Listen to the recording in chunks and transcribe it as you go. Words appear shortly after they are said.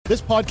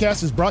This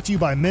podcast is brought to you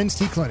by Men's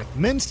T Clinic.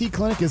 Men's T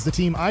Clinic is the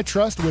team I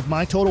trust with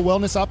my total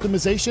wellness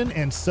optimization,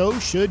 and so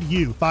should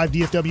you. 5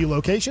 DFW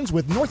locations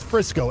with North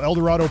Frisco,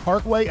 Eldorado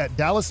Parkway at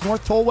Dallas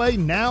North Tollway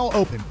now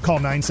open. Call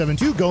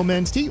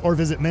 972-GO-MEN'S-T or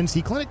visit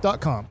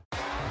mensteclinic.com.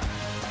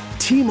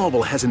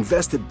 T-Mobile has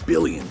invested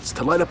billions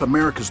to light up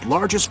America's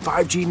largest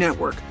 5G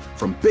network,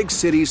 from big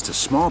cities to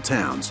small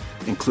towns,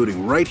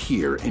 including right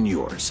here in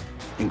yours.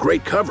 And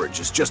great coverage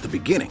is just the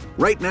beginning.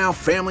 Right now,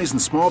 families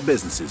and small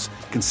businesses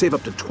can save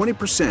up to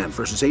 20%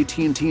 versus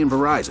AT&T and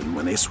Verizon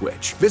when they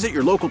switch. Visit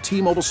your local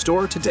T-Mobile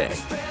store today.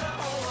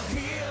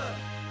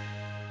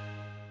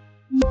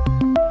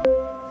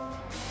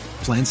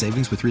 Plan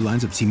savings with 3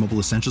 lines of T-Mobile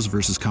Essentials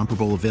versus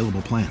comparable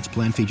available plans.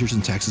 Plan features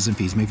and taxes and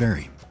fees may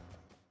vary.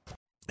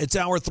 It's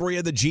hour 3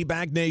 of the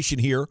G-Bag Nation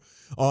here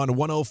on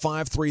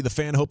 105.3 The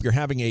Fan. Hope you're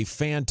having a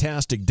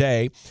fantastic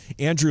day.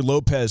 Andrew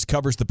Lopez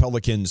covers the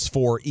Pelicans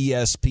for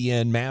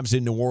ESPN. Mavs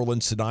in New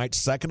Orleans tonight,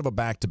 second of a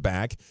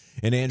back-to-back.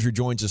 And Andrew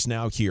joins us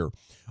now here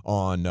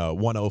on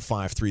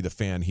 105.3 The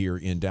Fan here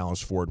in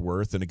Dallas-Fort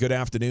Worth. And a good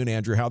afternoon,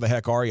 Andrew. How the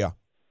heck are you?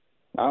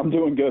 I'm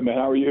doing good, man.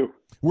 How are you?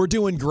 We're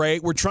doing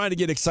great. We're trying to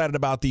get excited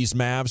about these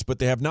Mavs, but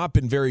they have not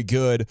been very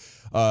good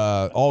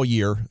all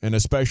year, and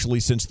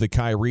especially since the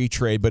Kyrie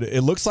trade. But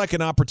it looks like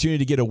an opportunity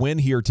to get a win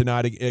here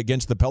tonight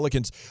against the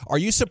Pelicans. Are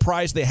you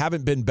surprised they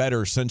haven't been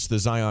better since the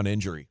Zion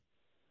injury?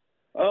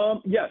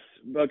 Yes,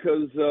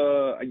 because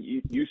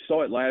you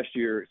saw it last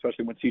year,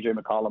 especially when C.J.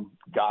 McCollum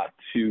got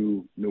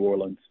to New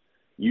Orleans.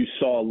 You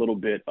saw a little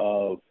bit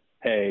of,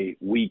 hey,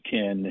 we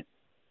can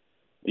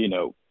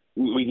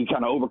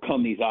kind of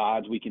overcome these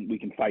odds. We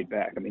can fight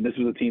back. I mean, this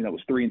was a team that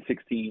was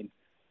 3-16,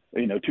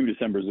 2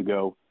 Decembers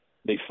ago.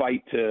 They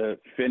fight to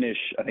finish.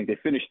 I think they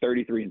finished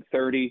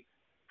 33-30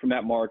 from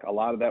that mark. A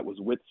lot of that was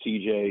with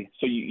CJ.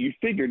 So you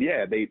figured,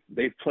 yeah,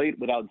 they've played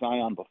without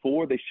Zion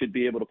before. They should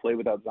be able to play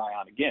without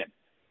Zion again.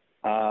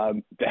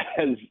 That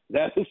has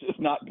just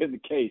not been the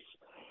case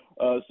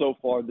so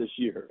far this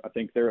year. I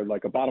think they're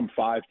like a bottom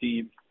 5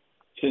 team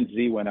since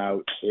Z went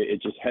out.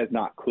 It just has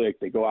not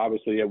clicked. They go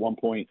obviously at one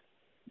point,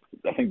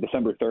 I think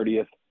December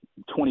 30th,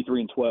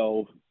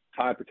 23-12,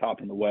 tied for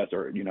top in the West,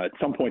 or at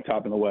some point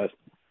top in the West,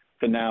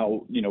 to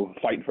now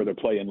fighting for their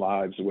play-in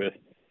lives with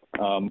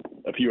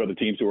a few other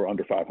teams who are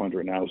under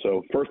 500 now.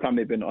 So first time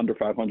they've been under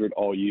 500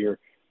 all year.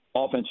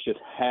 Offense just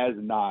has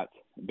not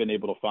been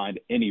able to find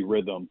any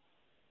rhythm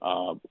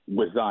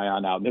with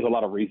Zion out. There's a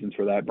lot of reasons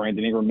for that.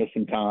 Brandon Ingram missed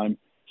some time.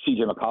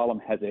 C.J. McCollum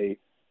has a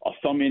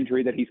thumb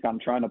injury that he's kind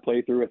of trying to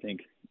play through. I think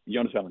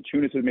Jonas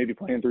Valanciunas is maybe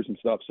playing through some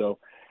stuff. So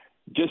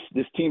just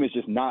this team is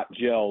just not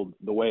gelled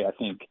the way I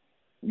think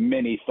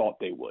many thought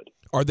they would.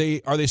 Are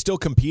they still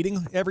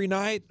competing every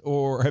night,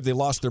 or have they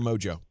lost their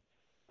mojo?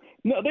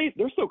 No,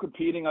 they're still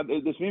competing.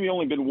 There's maybe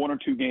only been 1 or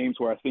 2 games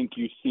where I think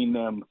you've seen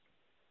them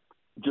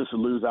just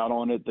lose out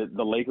on it.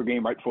 The Laker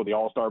game right before the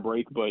All-Star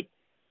break, but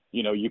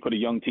you put a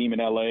young team in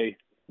LA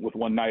with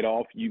one night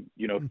off, you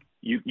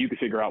can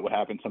figure out what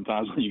happens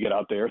sometimes when you get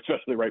out there,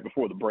 especially right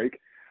before the break.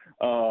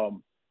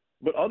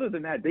 But other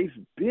than that, they've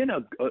been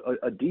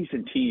a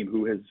decent team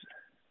who has,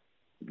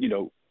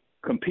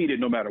 competed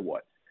no matter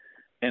what.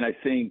 And I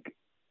think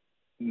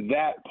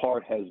that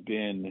part has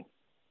been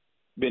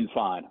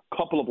fine. A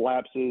couple of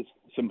lapses,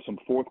 some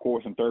fourth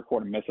quarter, some third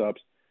quarter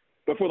mess-ups.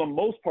 But for the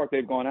most part,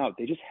 they've gone out.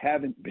 They just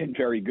haven't been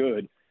very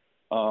good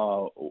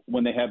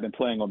when they have been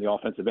playing on the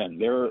offensive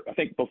end. I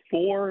think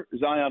before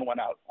Zion went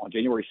out on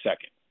January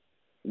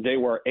 2nd, they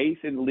were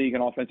 8th in the league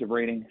in offensive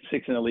rating,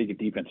 6th in the league in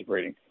defensive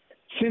rating.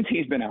 Since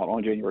he's been out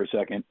on January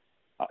 2nd,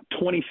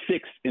 26th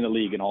in the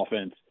league in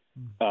offense,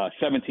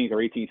 17th or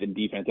 18th in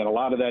defense. And a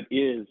lot of that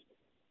is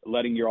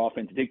letting your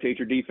offense dictate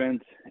your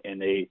defense.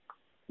 And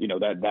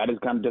that is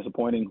kind of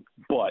disappointing.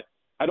 But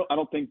I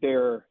don't think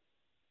they're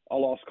a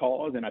lost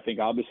cause. And I think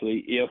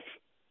obviously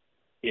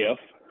if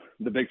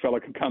the big fella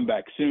can come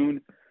back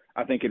soon,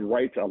 I think it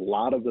rights a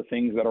lot of the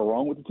things that are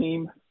wrong with the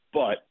team.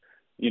 But,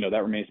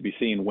 that remains to be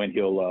seen when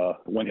he'll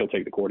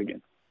take the court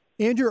again.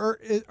 Andrew,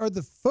 are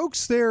the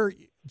folks there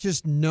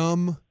just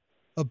numb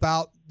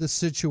about the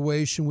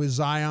situation with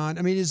Zion?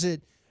 I mean, is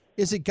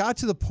it got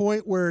to the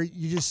point where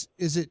is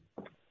it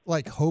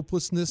like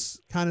hopelessness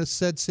kind of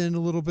sets in a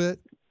little bit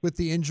with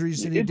the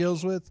injuries that he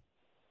deals with?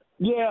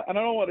 Yeah, and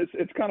I know what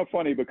it's kind of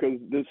funny because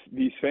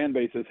these fan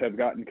bases have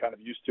gotten kind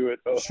of used to it.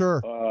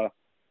 Sure.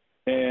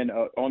 And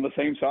on the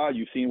same side,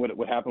 you've seen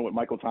what happened with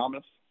Michael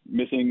Thomas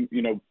missing,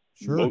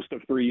 Sure. most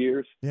of 3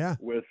 years. Yeah.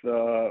 With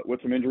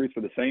some injuries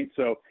for the Saints.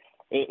 So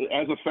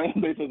as a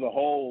fan base as a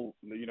whole,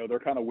 they're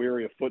kind of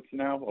weary of foots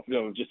now,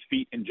 just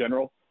feet in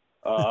general,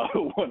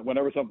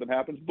 whenever something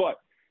happens. But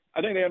I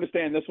think they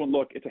understand this one.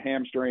 Look, it's a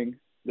hamstring.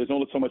 There's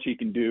only so much he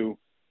can do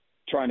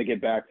trying to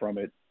get back from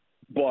it.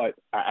 But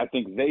I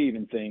think they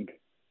even think,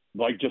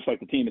 just like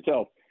the team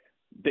itself,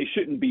 they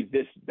shouldn't be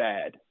this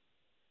bad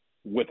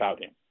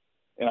without him.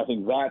 And I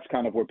think that's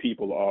kind of where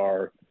people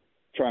are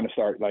trying to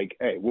start,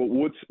 hey,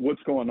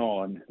 what's going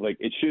on?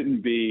 It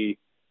shouldn't be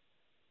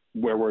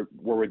where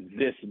we're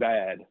this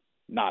bad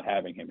not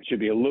having him. It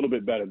should be a little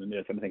bit better than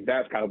this. And I think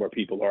that's kind of where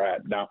people are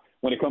at. Now,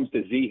 when it comes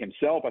to Z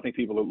himself, I think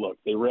people look,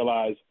 they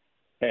realize,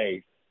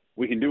 hey,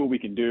 we can do what we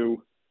can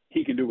do.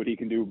 He can do what he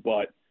can do,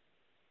 but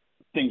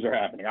things are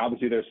happening.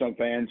 Obviously, there's some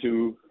fans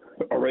who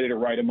are ready to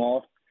write him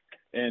off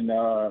and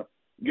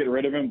get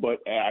rid of him, but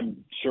I'm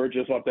sure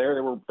just up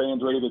there were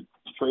fans ready to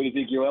trade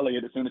Ezekiel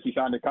Elliott as soon as he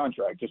signed a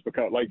contract, just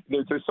because, like,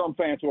 there's some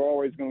fans who are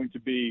always going to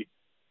be,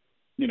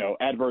 you know,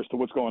 adverse to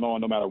what's going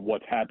on no matter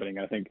what's happening.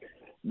 I think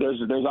there's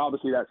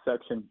obviously that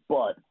section,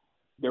 but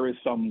there is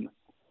some,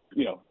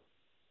 you know,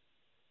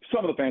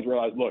 some of the fans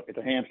realize, look, it's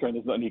a hamstring.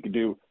 There's nothing he can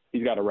do.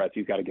 He's got to rest.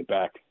 He's got to get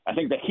back. I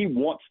think that he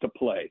wants to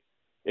play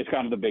is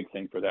kind of the big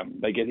thing for them.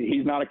 Like,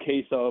 he's not a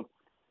case of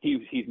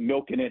he's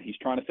milking it. He's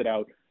trying to sit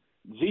out.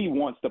 Z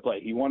wants to play.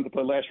 He wanted to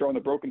play last year on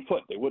the broken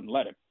foot. They wouldn't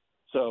let him.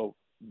 So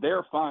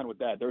they're fine with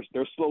that.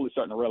 They're slowly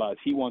starting to realize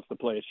he wants to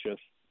play. It's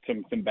just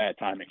some bad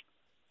timing.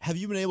 Have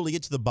you been able to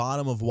get to the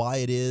bottom of why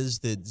it is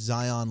that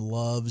Zion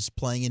loves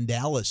playing in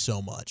Dallas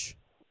so much?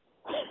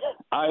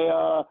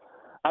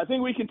 I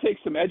think we can take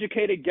some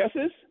educated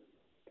guesses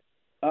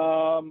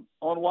on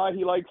why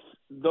he likes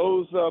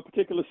those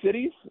particular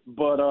cities,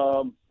 but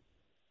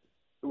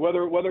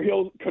whether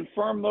he'll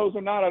confirm those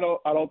or not,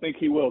 I don't think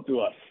he will to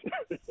us.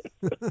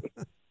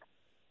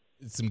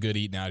 It's some good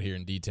eating out here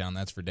in D-Town,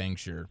 that's for dang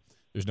sure.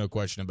 There's no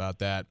question about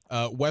that.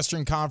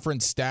 Western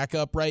Conference stack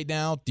up right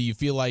now. Do you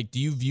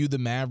view the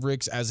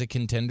Mavericks as a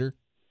contender?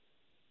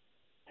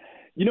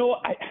 You know,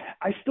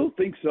 I still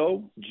think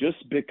so,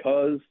 just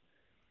because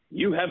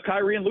you have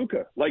Kyrie and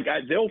Luka. Like,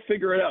 they'll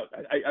figure it out.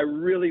 I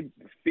really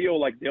feel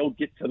like they'll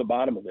get to the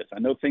bottom of this. I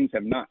know things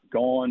have not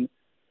gone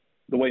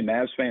the way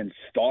Mavs fans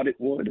thought it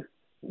would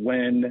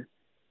when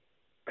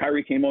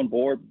Kyrie came on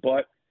board,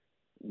 but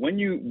when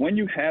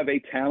you have a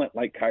talent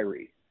like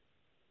Kyrie,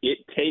 it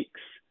takes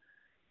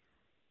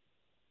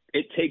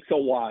a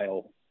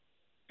while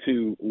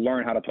to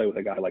learn how to play with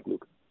a guy like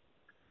Luka.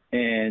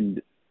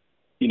 And,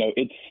 you know,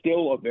 it's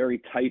still a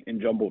very tight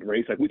and jumbled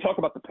race. Like, we talk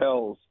about the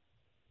Pels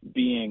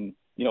being,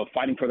 you know,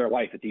 fighting for their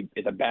life at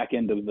the back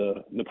end of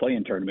the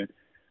play-in tournament.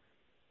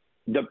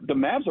 The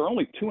Mavs are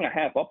only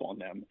 2.5 up on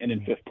them and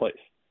in fifth place.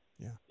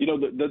 Yeah. You know,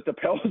 the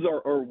Pels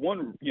are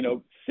one,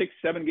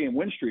 6-7 game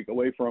win streak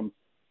away from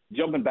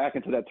jumping back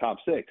into that top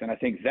six. And I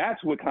think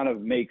that's what kind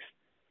of makes,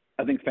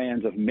 I think,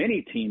 fans of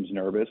many teams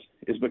nervous,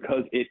 is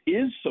because it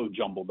is so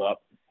jumbled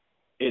up.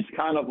 It's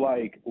kind of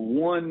like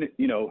one,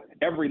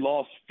 every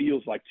loss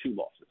feels like two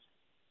losses,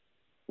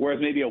 whereas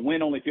maybe a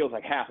win only feels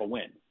like half a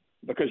win,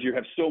 because you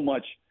have so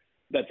much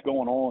that's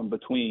going on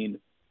between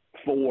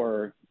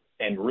 4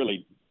 and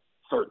really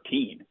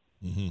 13,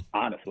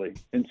 honestly.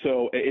 And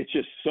so it's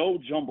just so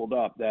jumbled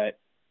up that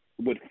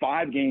with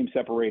 5 games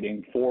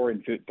separating 4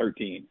 and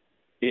 13,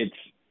 it's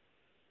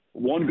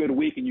one good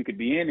week and you could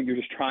be in, and you're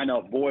just trying to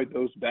avoid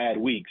those bad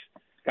weeks,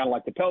 kind of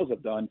like the Pels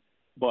have done.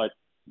 But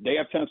they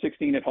have 10 of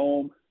 16 at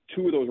home.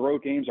 2 of those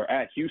road games are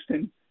at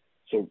Houston.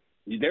 So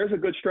there's a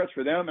good stretch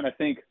for them. And I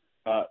think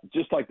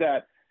just like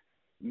that,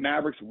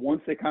 Mavericks,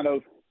 once they kind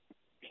of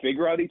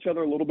figure out each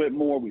other a little bit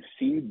more, we've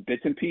seen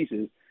bits and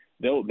pieces,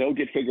 they'll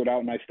get figured out.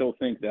 And I still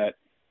think that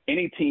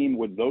any team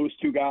with those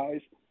 2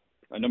 guys,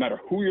 no matter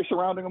who you're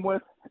surrounding them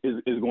with,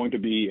 is going to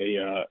be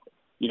a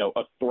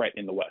threat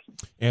in the West.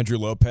 Andrew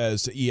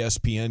Lopez,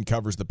 ESPN,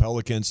 covers the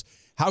Pelicans.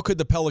 How could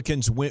the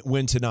Pelicans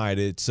win tonight?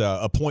 It's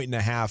a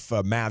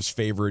 1.5 Mavs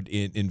favored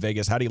in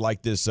Vegas. How do you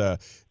like this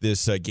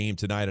game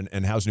tonight,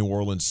 and how's New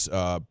Orleans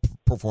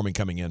performing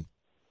coming in?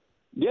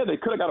 Yeah, they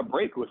could have got a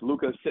break with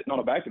Luka sitting on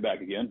a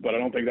back-to-back again, but I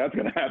don't think that's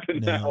going to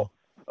happen now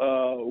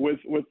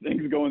with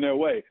things going their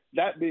way.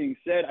 That being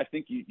said, I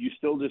think you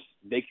still just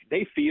they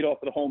feed off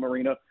of the home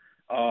arena.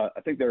 I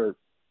think they're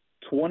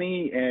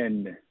 20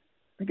 and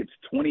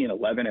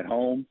 11 at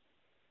home,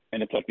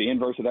 and it's like the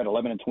inverse of that,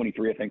 11 and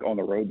 23, I think, on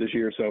the road this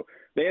year. So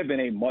they have been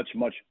a much,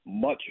 much,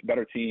 much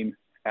better team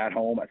at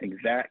home. I think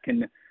that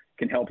can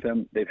help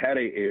them. They've had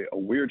a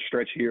weird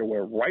stretch here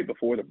where right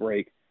before the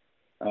break,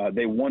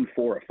 they won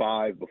 4 of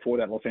 5 before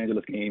that Los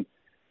Angeles game.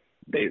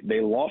 They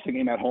lost a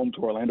game at home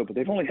to Orlando, but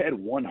they've only had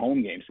 1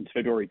 home game since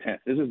February 10th.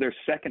 This is their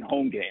second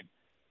home game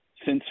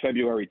since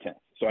February 10th.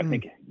 So I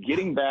think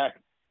getting back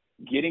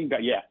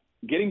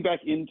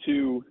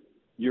into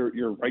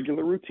your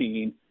regular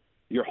routine,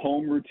 your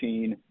home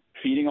routine,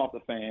 feeding off the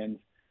fans.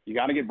 You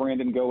got to get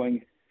Brandon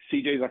going.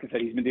 CJ, like I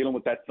said, he's been dealing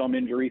with that thumb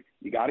injury.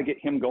 You got to get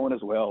him going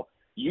as well.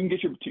 You can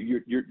get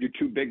your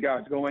 2 big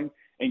guys going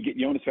and get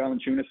Jonas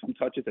Valanciunas some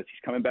touches as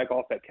he's coming back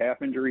off that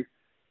calf injury.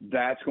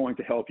 That's going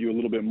to help you a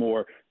little bit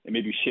more and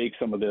maybe shake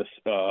some of this,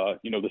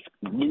 this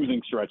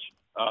losing stretch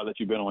that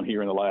you've been on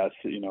here in the last,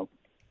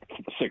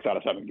 6 out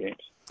of 7 games.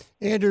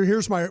 Andrew,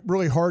 here's my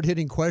really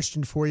hard-hitting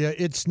question for you.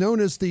 It's known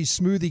as the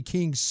Smoothie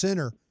King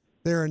Center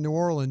there in New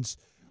Orleans.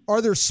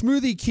 Are there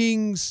Smoothie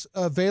Kings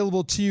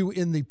available to you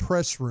in the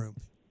press room?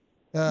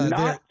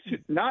 Not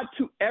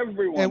to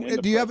everyone.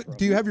 And do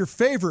you have your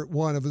favorite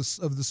one of the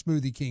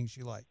Smoothie Kings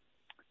you like?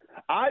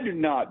 I do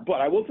not,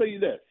 but I will tell you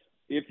this: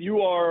 if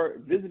you are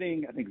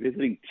visiting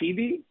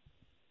TV,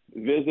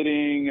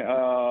 visiting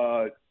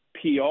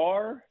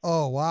PR.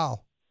 Oh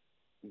wow.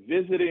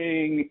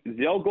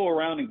 They'll go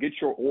around and get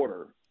your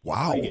order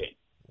Wow. pregame.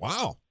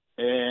 Wow.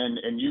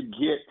 And you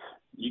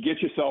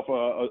get yourself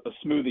a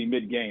smoothie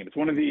mid-game. It's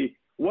one of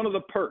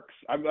the perks.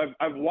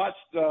 I've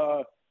watched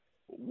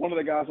one of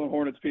the guys on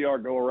Hornets PR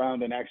go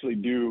around and actually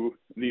do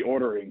the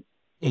ordering.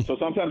 So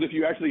sometimes if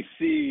you actually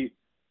see,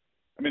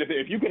 I mean,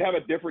 if you could have a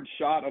different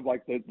shot of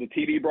like the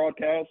TV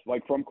broadcast,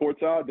 like from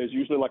courtside, there's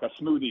usually like a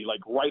smoothie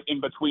like right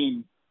in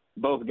between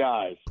both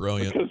guys.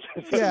 Brilliant.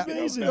 Yeah.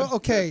 Amazing.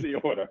 Okay. That's the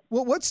order.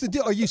 Well, what's the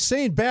deal? Are you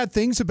saying bad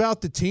things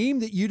about the team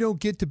that you don't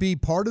get to be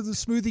part of the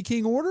Smoothie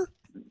King order?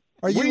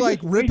 Are you We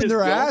ripping their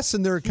don't. ass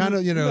and they're kind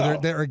of No.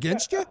 they're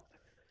against you?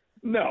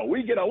 No,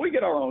 we get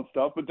our own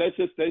stuff, but that's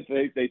just they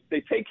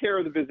take care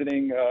of the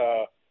visiting.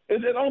 I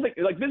don't think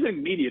like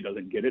visiting media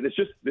doesn't get it. It's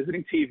just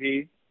visiting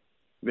TV,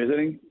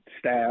 visiting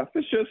staff.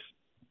 It's just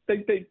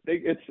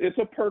it's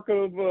a perk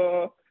of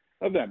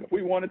them. If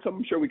we wanted something,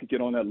 I'm sure we could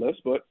get on that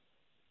list. But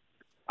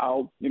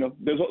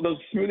there's those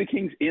Smoothie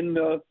Kings in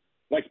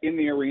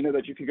the arena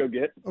that you could go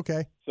get.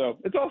 Okay. So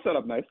it's all set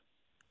up nice.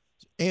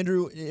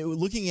 Andrew,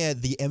 looking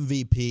at the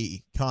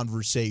MVP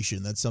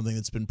conversation, that's something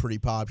that's been pretty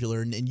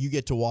popular, and you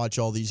get to watch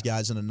all these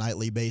guys on a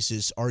nightly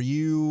basis. Are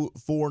you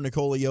for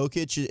Nikola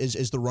Jokic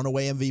as the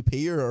runaway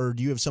MVP, or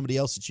do you have somebody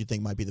else that you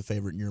think might be the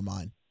favorite in your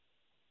mind?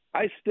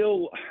 I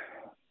still,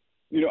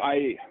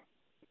 I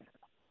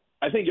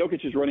think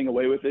Jokic is running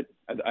away with it.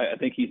 I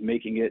think he's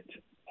making it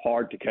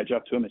hard to catch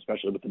up to him,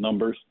 especially with the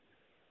numbers.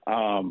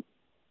 I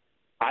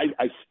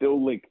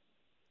still like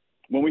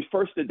when we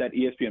first did that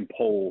ESPN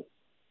poll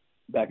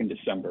back in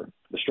December,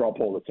 the straw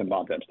poll that Tim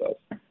Bontemps does.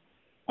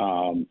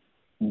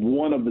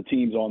 One of the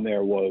teams on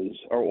there was,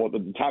 or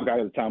the top guy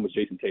at the time was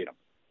Jason Tatum.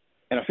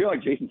 And I feel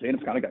like Jason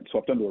Tatum's kind of got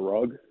swept under the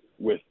rug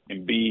with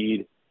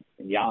Embiid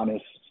and Giannis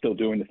still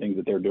doing the things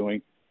that they're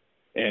doing.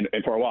 And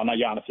for a while, now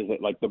Giannis is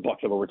like the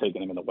Bucks have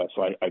overtaken him in the West,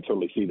 so I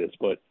totally see this.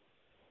 But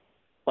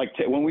like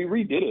when we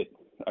redid it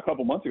a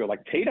couple months ago,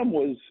 like Tatum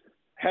was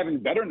having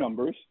better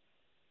numbers.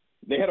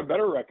 They had a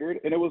better record,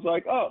 and it was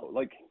like,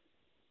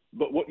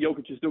 but what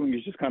Jokic is doing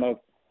is just kind of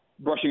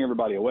brushing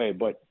everybody away.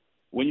 But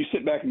when you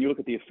sit back and you look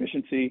at the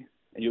efficiency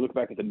and you look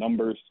back at the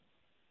numbers,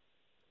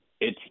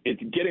 it's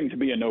getting to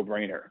be a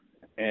no-brainer.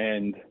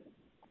 And,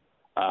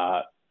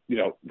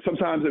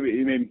 sometimes,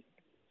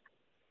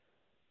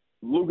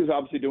 Luke is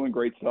obviously doing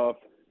great stuff.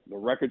 The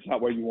record's not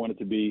where you want it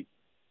to be.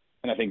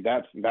 And I think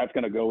that's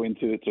going to go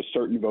into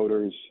certain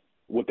voters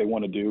what they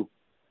want to do.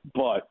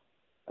 But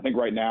I think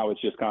right now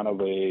it's just kind of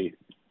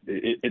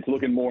it's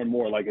looking more and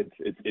more like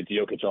it's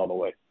Jokic all the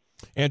way.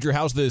 Andrew,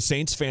 how's the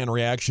Saints fan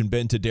reaction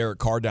been to Derek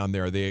Carr down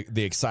there? They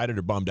excited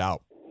or bummed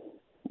out?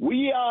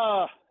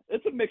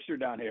 It's a mixture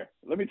down here.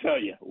 Let me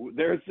tell you,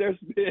 there's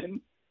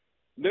been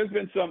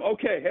some.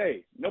 Okay,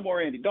 hey, no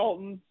more Andy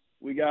Dalton.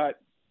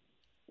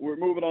 We're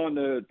moving on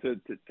to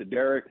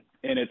Derek,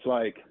 and it's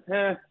like,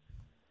 I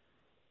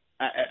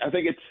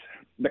think it's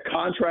the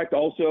contract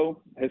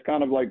also has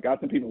kind of like got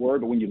some people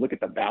worried. But when you look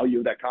at the value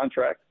of that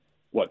contract,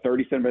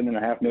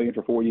 $37.5 million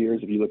for 4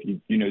 years? If you look,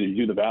 you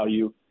do the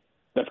value.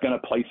 That's going to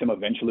place him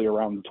eventually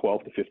around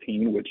 12 to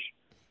 15, which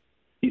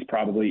he's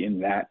probably in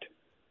that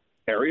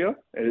area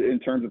in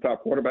terms of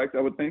top quarterbacks,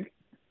 I would think.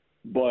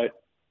 But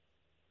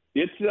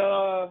it's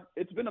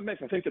been a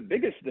mix. I think the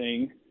biggest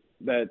thing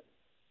that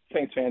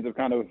Saints fans have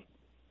kind of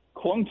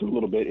clung to a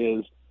little bit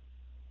is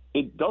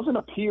it doesn't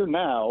appear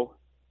now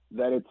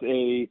that it's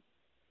a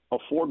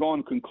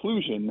foregone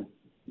conclusion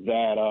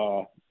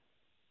that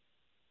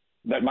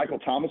Michael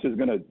Thomas is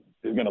going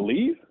to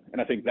leave, and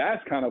I think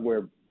that's kind of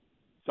where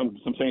some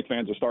Saints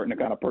fans are starting to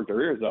kind of perk their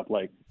ears up.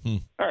 Like, all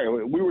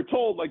right, we were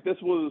told like this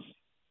was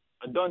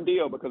a done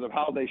deal because of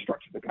how they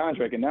structured the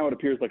contract, and now it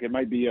appears like it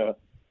might be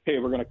hey,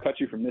 we're going to cut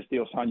you from this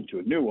deal, sign you to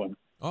a new one.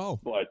 Oh,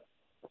 but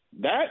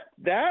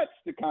that's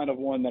the kind of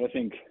one that I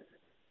think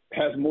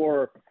has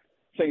more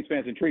Saints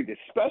fans intrigued,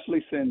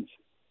 especially since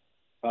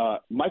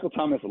Michael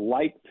Thomas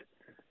liked,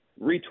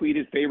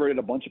 retweeted, favorited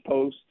a bunch of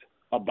posts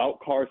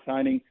about Carr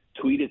signing,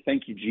 tweeted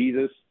 "Thank you,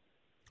 Jesus."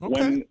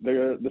 When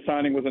the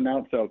signing was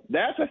announced. So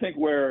that's, I think,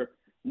 where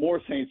more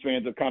Saints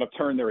fans have kind of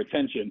turned their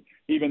attention,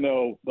 even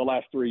though the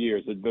last 3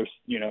 years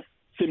they're,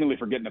 seemingly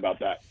forgetting about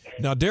that.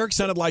 Now, Derek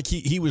sounded like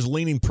he was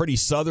leaning pretty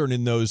Southern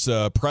in those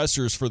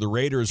pressers for the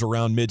Raiders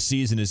around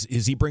midseason.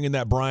 Is he bringing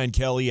that Brian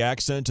Kelly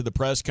accent to the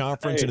press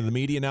conference and to the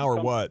media now,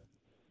 or what?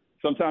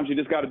 Sometimes you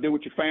just got to do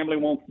what your family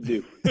wants to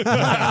do.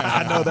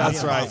 I know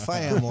that's right.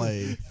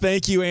 Family.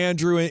 Thank you,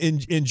 Andrew.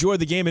 Enjoy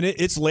the game. And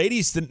it's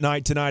ladies'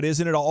 night tonight,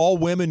 isn't it? All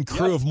women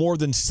crew of more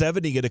than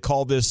 70 get to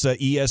call this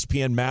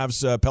ESPN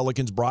Mavs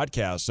Pelicans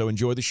broadcast. So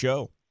enjoy the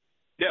show.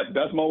 Yeah,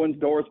 Beth Mowens,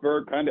 Doris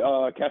Berg,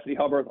 Cassidy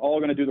Hubbard, all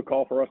going to do the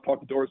call for us.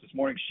 Talked to Doris this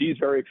morning. She's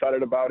very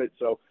excited about it.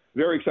 So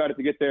very excited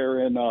to get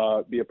there and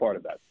be a part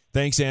of that.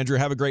 Thanks, Andrew.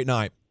 Have a great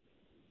night.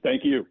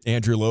 Thank you.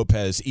 Andrew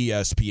Lopez,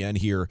 ESPN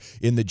here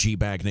in the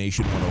G-Bag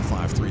Nation,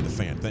 105.3 The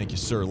Fan. Thank you,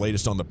 sir.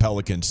 Latest on the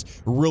Pelicans,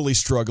 really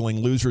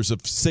struggling, losers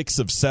of 6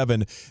 of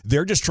 7.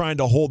 They're just trying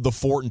to hold the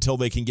fort until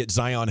they can get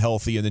Zion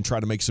healthy and then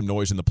try to make some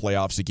noise in the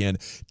playoffs again.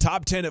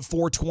 Top 10 at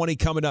 420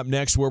 coming up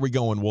next. Where are we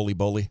going, Wooly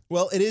Bully?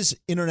 Well, it is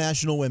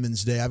International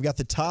Women's Day. I've got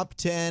the top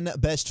 10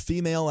 best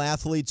female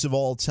athletes of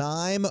all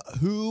time.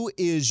 Who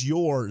is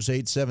yours?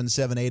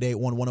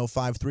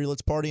 877-881-1053.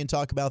 Let's party and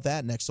talk about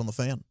that next on The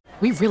Fan.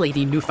 We really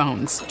need new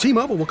phones.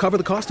 T-Mobile will cover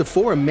the cost of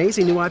 4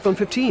 amazing new iPhone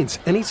 15s,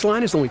 and each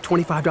line is only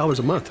 $25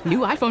 a month. New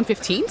iPhone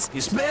 15s?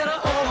 It's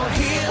better over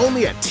here.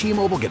 Only at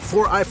T-Mobile, get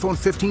 4 iPhone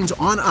 15s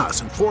on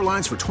us and 4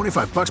 lines for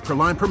 $25 per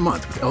line per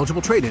month with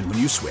eligible trade-in when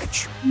you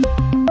switch.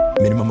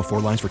 Minimum of 4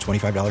 lines for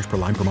 $25 per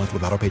line per month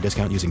with autopay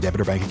discount using debit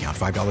or bank account.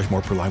 $5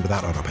 more per line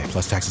without autopay,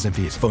 plus taxes and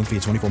fees. Phone fee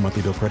at 24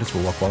 monthly bill credits for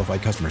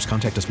well-qualified customers.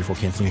 Contact us before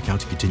canceling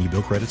account to continue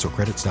bill credits or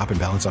credit stop and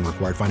balance on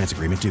required finance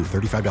agreement due.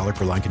 $35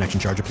 per line connection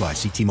charge applies.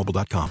 See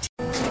T-Mobile.com.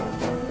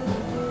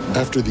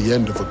 After the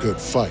end of a good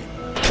fight,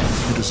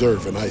 you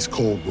deserve an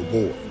ice-cold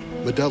reward.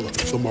 Modelo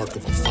is the mark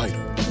of a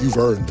fighter. You've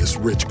earned this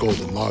rich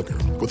golden lager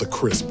with a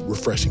crisp,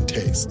 refreshing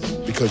taste.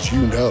 Because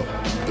you know,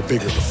 the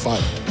bigger the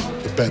fight,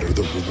 the better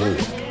the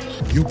reward.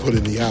 You put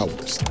in the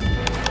hours,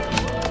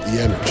 the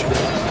energy,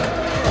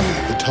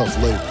 the tough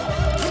labor.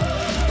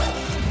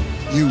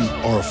 You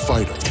are a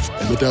fighter,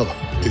 and Modelo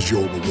is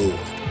your reward.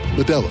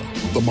 Modelo,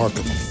 the mark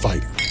of a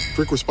fighter.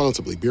 Drink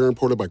responsibly. Beer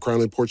imported by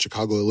Crown Imports,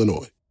 Chicago,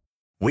 Illinois.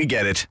 We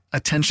get it.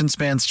 Attention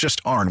spans just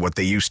aren't what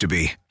they used to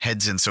be.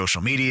 Heads in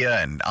social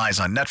media and eyes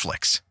on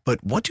Netflix.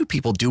 But what do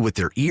people do with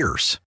their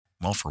ears?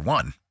 Well, for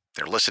one,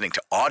 they're listening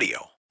to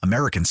audio.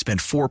 Americans spend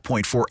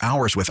 4.4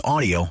 hours with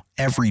audio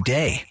every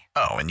day.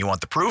 Oh, and you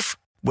want the proof?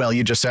 Well,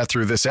 you just sat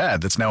through this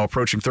ad that's now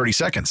approaching 30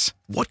 seconds.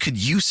 What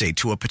could you say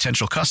to a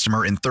potential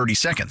customer in 30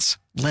 seconds?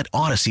 Let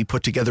Odyssey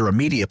put together a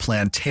media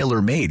plan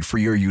tailor-made for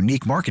your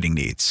unique marketing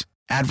needs.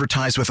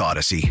 Advertise with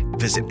Odyssey.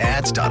 Visit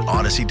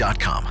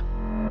ads.odyssey.com.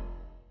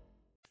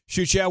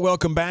 Shoot, yeah,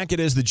 welcome back. It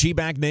is the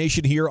G-Bag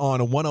Nation here on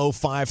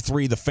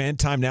 105.3 The Fan.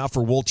 Time now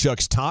for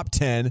Wolchuk's Top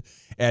 10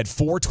 at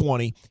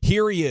 420.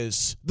 Here he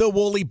is, the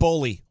Wooly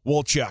Bully,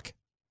 Wolchuk.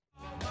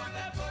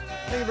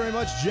 Thank you very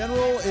much,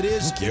 General. It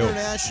is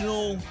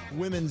International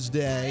Women's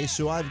Day,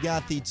 so I've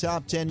got the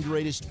top 10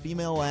 greatest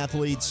female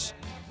athletes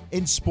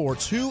in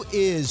sports. Who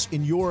is,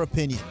 in your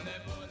opinion,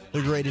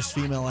 the greatest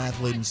female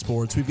athlete in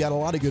sports? We've got a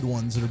lot of good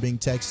ones that are being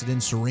texted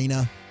in.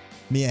 Serena,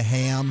 Mia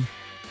Hamm.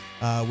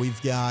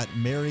 We've got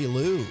Mary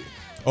Lou.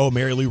 Oh,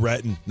 Mary Lou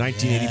Retton,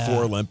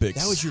 1984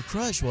 Olympics. That was your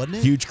crush, wasn't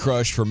it? Huge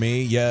crush for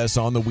me, yes,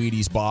 on the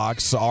Wheaties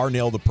box. Saw her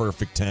nail the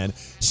perfect 10.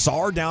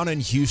 Saw her down in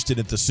Houston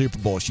at the Super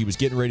Bowl. She was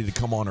getting ready to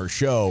come on our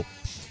show.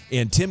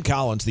 And Tim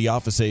Collins, the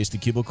office ace, the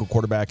cubicle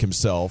quarterback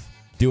himself,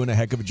 doing a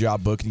heck of a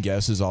job booking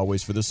guests as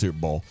always for the Super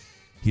Bowl.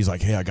 He's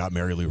like, hey, I got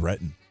Mary Lou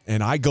Retton.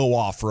 And I go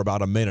off for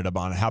about a minute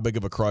about how big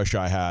of a crush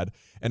I had.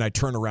 And I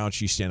turn around,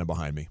 she's standing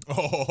behind me.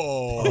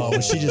 Oh,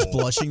 was she just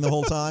blushing the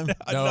whole time?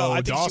 No, I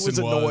think Dawson she was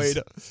annoyed.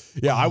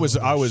 Yeah, I was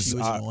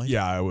annoyed?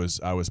 Yeah, I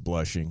was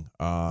blushing.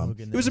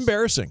 It was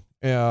embarrassing.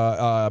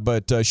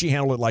 But she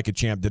handled it like a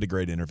champ, did a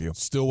great interview.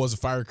 Still was a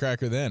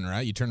firecracker then,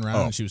 right? You turned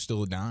around and she was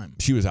still a dime.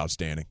 She was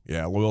outstanding.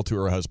 Yeah, loyal to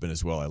her husband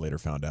as well, I later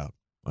found out.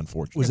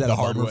 Unfortunately. Was that a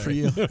hard one for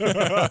you?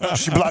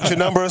 She blocked your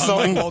number or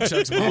something?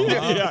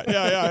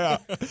 Yeah.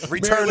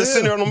 Return to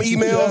sender on them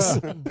emails.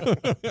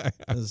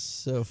 That's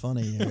so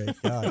funny, Eric.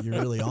 God, you're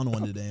really on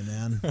one today,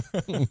 man.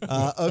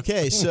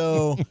 Okay,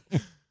 so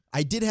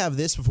I did have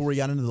this before we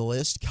got into the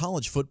list.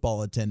 College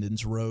football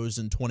attendance rose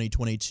in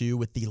 2022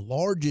 with the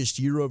largest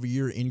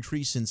year-over-year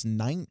increase since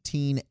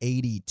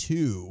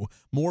 1982.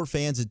 More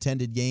fans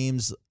attended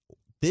games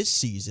this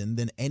season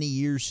than any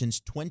year since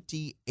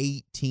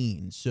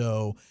 2018.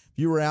 So if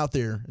you were out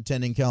there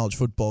attending college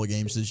football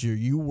games this year,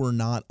 you were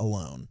not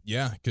alone.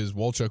 Yeah, because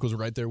Wolchuk was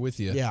right there with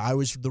you. Yeah, I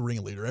was the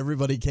ringleader.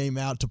 Everybody came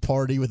out to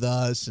party with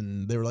us,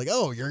 and they were like,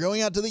 oh, you're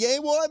going out to the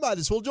game? Well, I might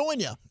as well join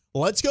you.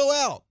 Let's go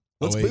out.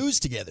 Let's booze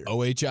together.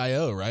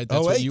 OHIO, right?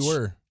 That's what you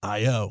were.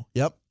 IO.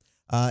 Yep.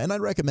 And I'd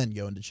recommend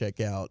going to check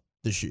out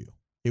the shoe.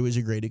 It was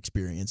a great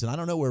experience, and I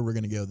don't know where we're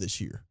going to go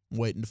this year. I'm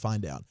waiting to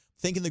find out.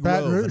 Thinking the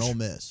Grove and Ole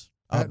Miss.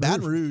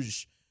 Baton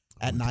Rouge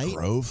at night.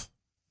 Grove?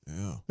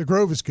 Yeah. The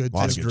Grove is good, too.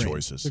 Lots of good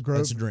choices. The Grove,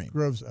 That's a dream.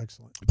 Grove's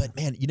excellent. But,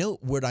 man, you know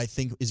what I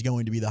think is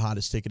going to be the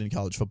hottest ticket in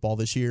college football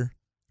this year?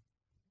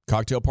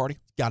 Cocktail party?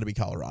 Got to be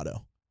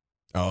Colorado.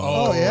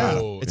 Oh,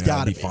 yeah. It's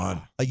got to be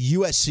fun. Like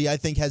USC, I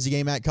think, has a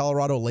game at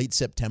Colorado late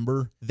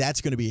September.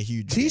 That's going to be a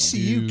huge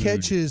TCU game.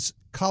 catches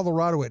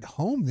Colorado at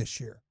home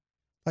this year.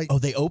 Like,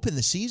 they open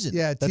the season.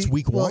 Yeah. That's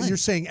week one. Well, you're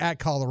saying at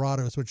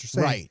Colorado is what you're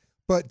saying. Right.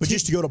 But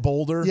just to go to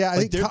Boulder, yeah, I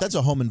think that's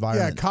a home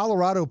environment. Yeah,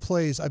 Colorado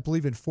plays, I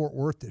believe, in Fort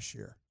Worth this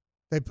year.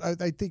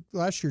 I think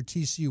last year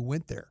TCU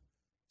went there,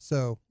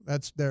 so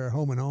that's their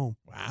home and home.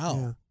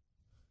 Wow.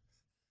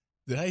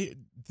 Yeah.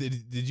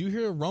 Did you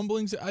hear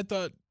rumblings? I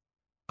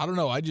don't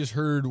know. I just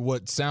heard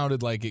what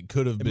sounded like it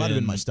could have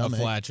been my stomach.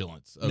 A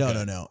flatulence.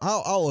 Okay. No.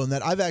 I'll own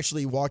that. I've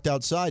actually walked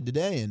outside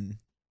today and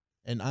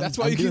And That's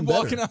why I'm you keep doing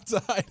better. walking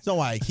outside. It's not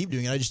why I keep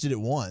doing it. I just did it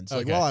once.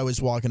 Like Okay. while I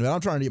was walking about,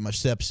 I'm trying to get my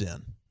steps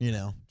in.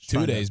 Just 2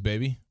 trying days,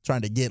 baby.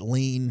 Trying to get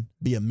lean,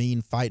 be a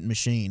mean fighting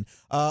machine.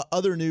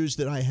 Other news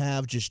that I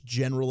have just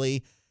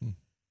generally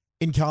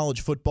in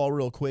college football,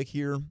 real quick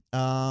here.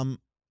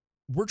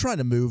 We're trying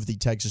to move the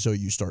Texas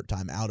OU start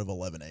time out of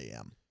 11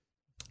 a.m.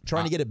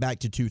 Trying to get it back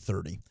to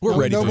 2:30. We're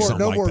ready for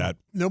something like more, that.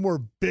 No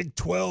more Big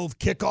 12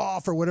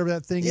 kickoff or whatever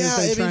that thing is. Yeah,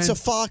 I mean, it's a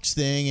Fox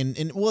thing,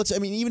 and well, it's, I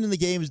mean, even in the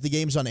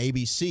games on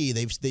ABC,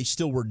 they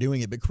still were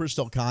doing it. But Chris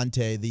Del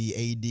Conte, the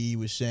AD,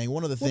 was saying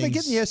one of the things. Well, they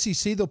get in the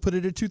SEC, they'll put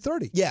it at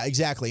 2:30. Yeah,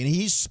 exactly, and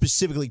he's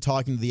specifically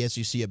talking to the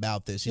SEC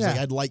about this. He's like,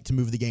 I'd like to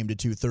move the game to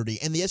 2:30,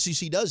 and the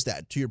SEC does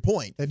that. To your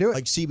point, they do it.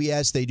 Like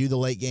CBS, they do the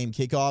late game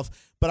kickoff.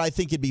 But I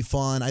think it'd be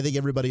fun. I think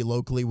everybody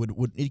locally would.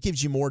 It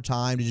gives you more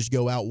time to just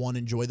go out,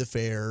 enjoy the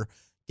fair.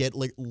 Get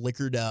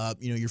liquored up,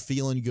 you're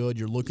feeling good,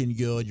 you're looking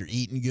good, you're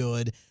eating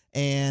good,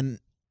 and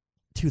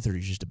 2:30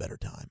 is just a better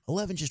time.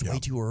 11 just way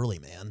too early,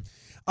 man.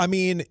 I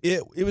mean,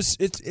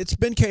 it's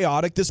been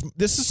chaotic.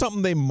 This is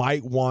something they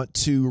might want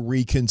to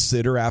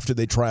reconsider after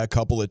they try a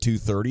couple of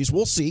 2:30s.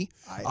 We'll see.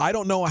 I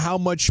don't know how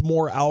much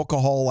more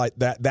alcohol like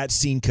that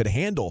scene could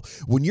handle.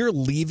 When you're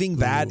leaving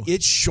that,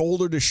 it's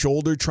shoulder to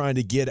shoulder trying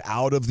to get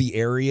out of the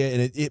area,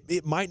 and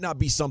it might not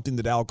be something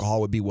that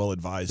alcohol would be well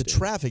advised. The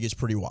traffic is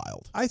pretty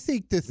wild. I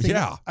think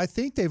I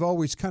think they've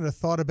always kind of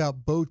thought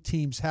about both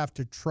teams have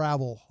to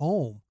travel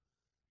home.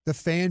 The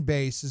fan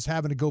base is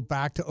having to go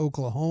back to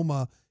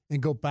Oklahoma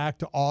and go back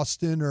to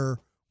Austin or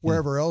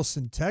wherever else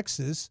in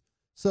Texas.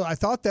 So I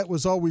thought that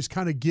was always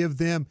kind of give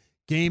them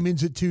game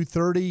ends at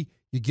 2:30.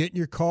 You get in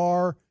your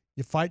car,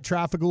 you fight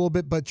traffic a little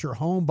bit, but you're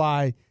home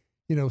by,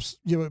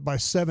 by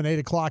 7, 8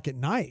 o'clock at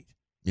night.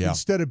 Yeah.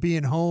 Instead of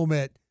being home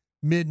at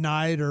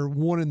midnight or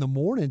 1 in the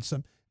morning.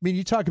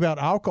 You talk about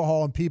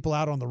alcohol and people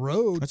out on the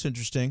road. That's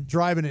interesting.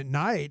 Driving at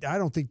night, I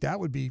don't think that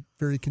would be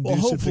very conducive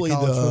hopefully to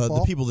college football.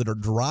 the people that are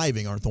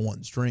driving aren't the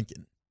ones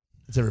drinking.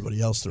 It's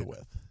everybody else they're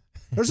with.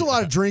 There's a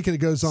lot of drinking that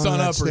goes on. Sun in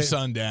that up or state.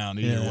 sundown,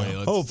 either way.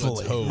 Hopefully.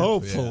 Let's hope.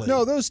 Hopefully.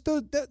 No,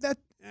 that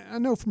I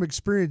know from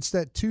experience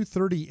that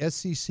 2:30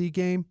 SEC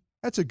game,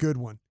 that's a good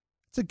one.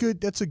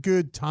 That's a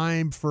good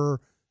time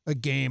for a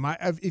game.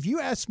 If you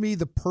ask me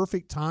the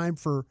perfect time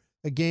for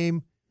a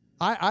game,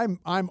 I'm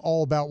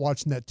all about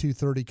watching that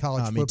 2:30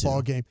 college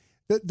football game.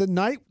 The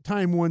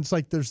nighttime ones,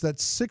 like there's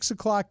that 6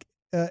 o'clock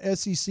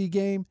SEC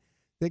game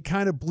that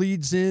kind of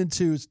bleeds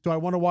into. Do I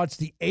want to watch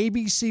the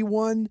ABC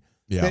one?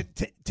 Yeah.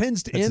 That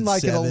tends to That's end at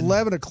like 7. at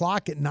 11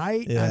 o'clock at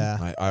night.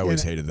 Yeah. I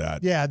always hated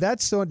that. Yeah,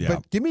 that's so. Yeah.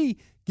 But give me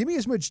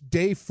as much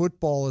day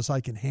football as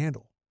I can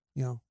handle.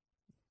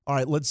 All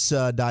right, let's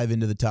dive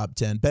into the top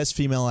 10. Best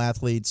female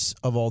athletes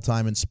of all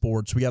time in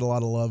sports. We got a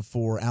lot of love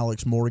for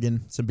Alex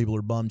Morgan. Some people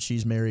are bummed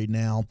she's married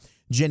now.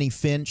 Jenny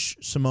Finch,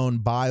 Simone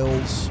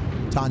Biles,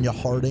 Tanya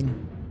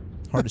Harding.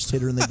 Hardest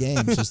hitter in the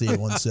game, says the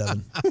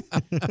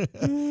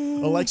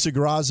 817. Alexa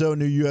Grasso,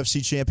 new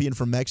UFC champion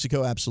from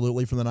Mexico,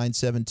 absolutely, from the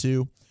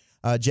 972.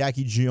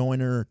 Jackie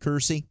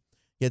Joyner-Kersee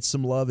gets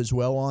some love as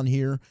well on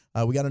here.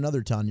 We got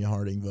another Tanya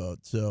Harding vote.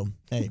 So,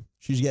 hey,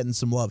 she's getting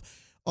some love.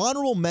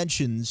 Honorable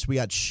mentions, we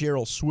got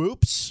Cheryl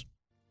Swoops.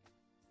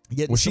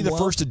 Was she the love.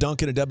 first to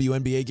dunk in a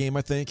WNBA game,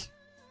 I think?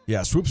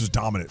 Yeah, Swoops was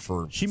dominant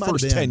for She might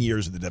first have been. 10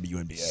 years of the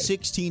WNBA.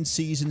 16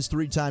 seasons,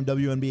 3-time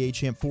WNBA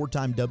champ,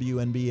 4-time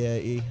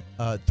WNBA,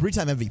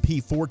 3-time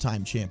MVP,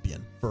 4-time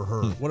champion for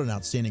her. What an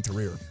outstanding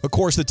career. Of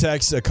course, the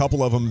text, a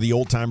couple of them, the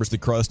old timers, the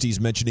Crusties,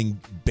 mentioning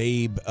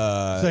Babe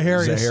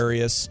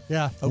Zaharias.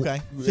 Yeah.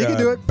 Okay. She can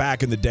do it.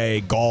 Back in the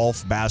day,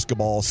 golf,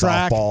 basketball,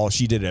 Track. softball.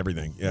 She did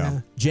everything. Yeah.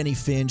 Jenny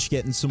Finch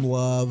getting some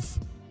love.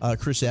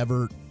 Chris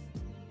Evert.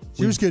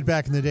 She was good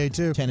back in the day,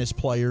 too. Tennis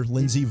player.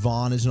 Lindsey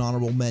Vonn is an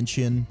honorable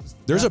mention.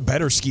 There's a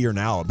better skier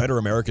now, a better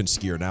American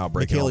skier now,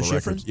 breaking all Michaela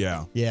the Schifrin? records.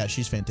 Yeah. Yeah,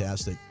 she's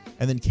fantastic.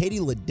 And then Katie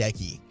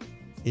Ledecky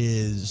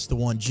is the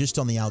one just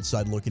on the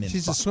outside looking in.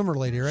 She's a swimmer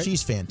lady, right?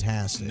 She's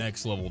fantastic.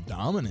 Next level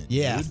dominant.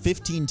 Yeah, dude.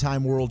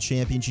 15-time world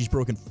champion. She's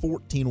broken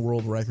 14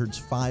 world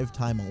records,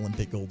 5-time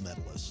Olympic gold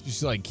medalist.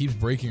 She keeps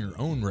breaking her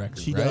own record.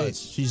 She right?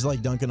 does. She's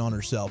like dunking on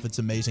herself. It's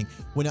amazing.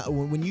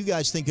 When you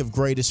guys think of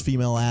greatest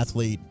female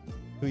athlete,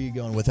 who are you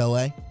going with,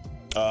 LA?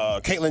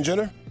 Caitlyn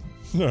Jenner.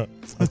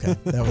 Okay,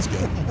 that was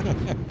good.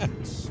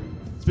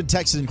 It's been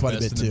texted in quite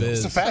Best a bit, in the too.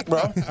 biz. It's a fact, bro.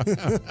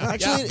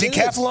 Actually, it is.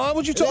 Decathlon?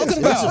 What you talking It is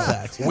about? a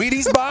fact.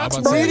 Wheaties box,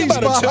 How bro. about You Wheaties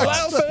better chill box?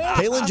 out, fam.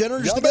 Caitlyn Jenner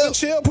just Y'all to better go.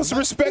 chill. Put some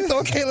respect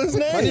on Caitlin's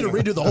name. I need to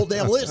redo the whole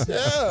damn list.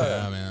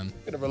 Yeah, man.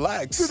 Gotta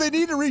relax. Do they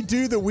need to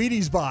redo the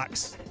Wheaties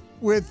box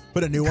with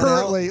Put a new one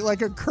currently,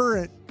 like a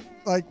current,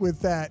 like with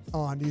that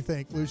on, do you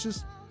think,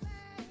 Lucius?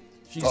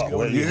 You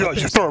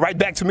just throw it right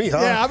back to me, huh?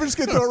 Yeah, I'm just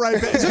going to throw it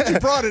right back. Since you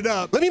brought it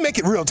up. Let me make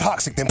it real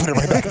toxic, then put it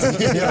right back to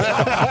you.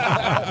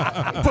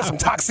 Put some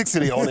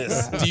toxicity on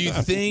this. Do you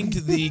think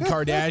the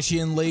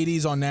Kardashian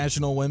ladies on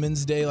National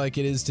Women's Day, like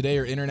it is today,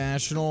 or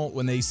international,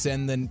 when they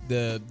send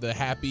the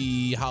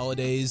happy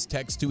holidays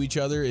text to each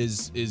other,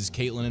 is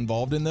Caitlyn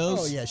involved in those?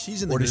 Oh, yeah,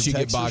 she's in the Or group does she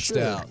get text for boxed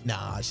sure. out?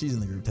 Nah, she's in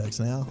the group text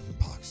now.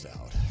 Boxed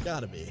out.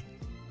 Gotta be.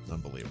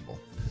 Unbelievable.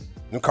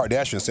 Them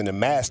Kardashians sending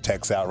mass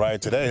texts out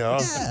right today, huh?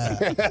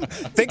 Yeah.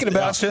 Thinking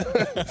about you.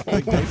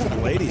 Big day for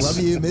the ladies. Love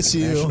you, miss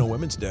you. National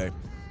Women's Day.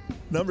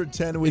 Number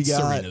 10, it's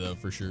Serena, though,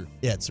 for sure.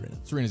 Yeah, it's Serena.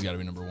 Serena's got to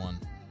be number 1.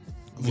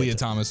 Leah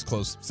Thomas,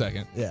 close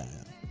second. Yeah.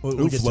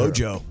 Ooh,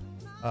 Flojo.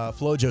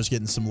 Flojo's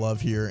getting some love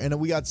here. And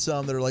we got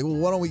some that are like, well,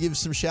 why don't we give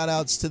some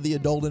shout-outs to the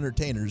adult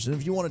entertainers? And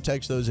if you want to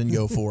text those in,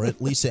 go for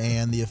it. Lisa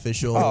Ann, the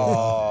official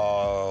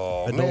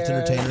adult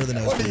entertainer of the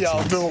Nosebleed. What are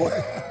y'all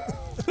doing?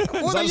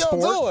 What are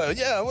y'all doing?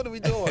 Yeah, what are we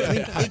doing?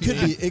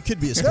 It could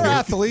be a sport. They're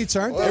athletes,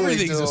 aren't they?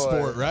 Everything's a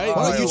sport, right?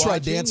 Why don't you try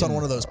dance on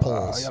one of those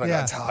poles?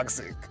 Got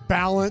toxic.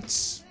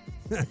 Balance.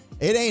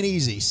 It ain't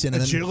easy,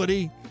 Cinnamon.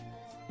 Agility.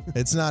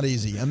 It's not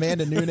easy.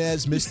 Amanda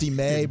Nunes, Misty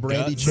May,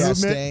 Brandy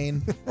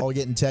Chastain, all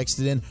getting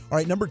texted in. All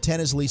right, number 10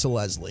 is Lisa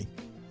Leslie.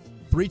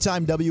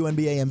 3-time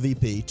WNBA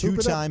MVP,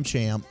 2-time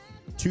champ,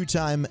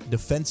 2-time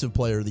Defensive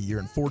Player of the Year,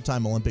 and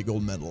 4-time Olympic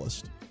gold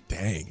medalist.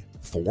 Dang.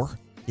 4?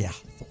 Yeah,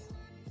 4.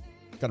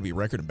 Got to be a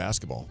record in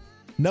basketball.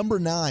 Number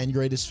 9,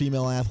 greatest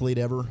female athlete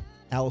ever,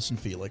 Allison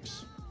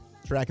Felix.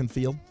 Track and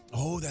field.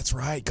 Oh, that's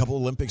right. A couple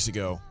Olympics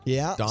ago.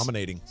 Yeah.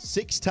 Dominating.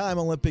 6-time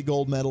Olympic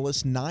gold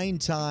medalist,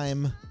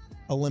 9-time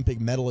Olympic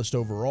medalist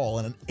overall,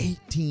 and an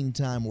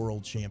 18-time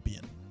world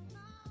champion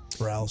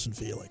for Allison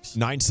Felix.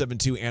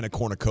 9.72 Anna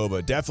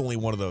Kournikova, definitely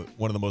one of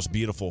the most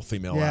beautiful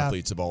female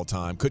athletes of all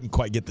time. Couldn't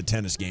quite get the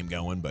tennis game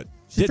going, but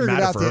didn't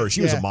matter for her.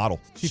 She was a model.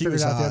 She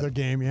figured out the other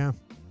game, yeah.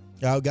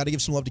 Got to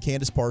give some love to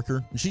Candace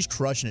Parker. She's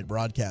crushing it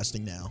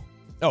broadcasting now.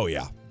 Oh,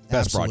 yeah.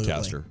 Best Absolutely.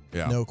 broadcaster.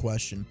 Yeah. No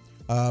question.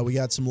 We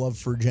got some love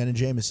for Jenna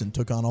Jameson.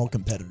 Took on all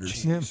competitors.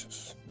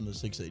 Jesus. In the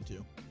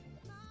 6A2.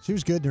 She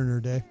was good during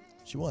her day.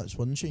 She was,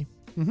 wasn't she?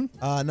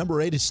 Mm-hmm.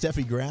 Number 8 is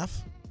Steffi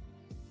Graf,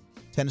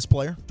 tennis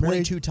player,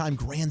 22-time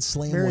Grand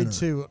Slam winner. Married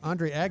to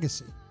Andre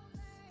Agassi.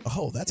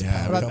 Oh, that's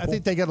but I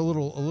think they got a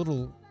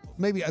little,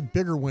 maybe a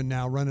bigger one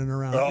now running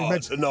around.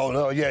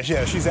 No, yeah,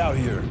 she's out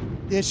here.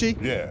 Is she?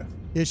 Yeah.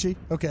 Is she?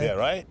 Okay. Yeah,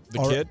 right? The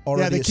kid?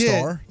 Already the a kid.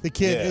 star? The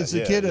kid. Is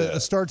the kid a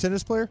star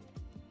tennis player?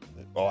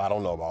 Oh, I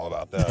don't know all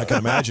about that. I can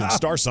imagine.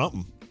 Star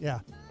something. Yeah.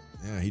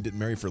 Yeah, he didn't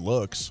marry for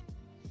looks.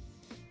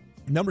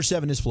 Number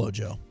 7 is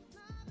FloJo.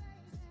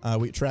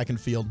 We track and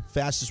field,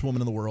 fastest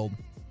woman in the world,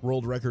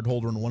 world record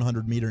holder in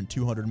 100-meter and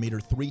 200-meter,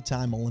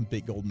 3-time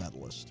Olympic gold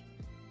medalist.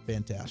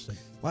 Fantastic.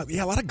 Well,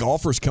 yeah, a lot of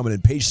golfers coming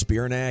in. Paige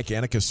Spiranac,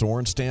 Annika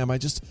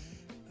Sorenstam.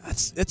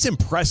 That's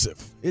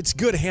impressive. It's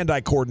good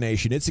hand-eye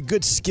coordination. It's a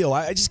good skill.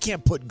 I just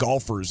can't put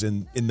golfers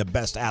in the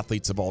best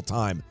athletes of all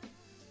time.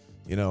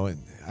 You know,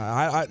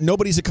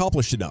 nobody's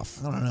accomplished enough.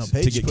 I don't know. To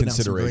Paige get putting out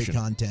some consideration.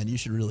 great content. You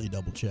should really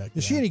double check.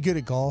 Is she any good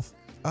at golf?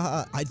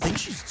 I think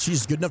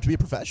she's good enough to be a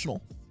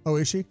professional. Oh,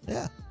 is she?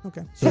 Yeah.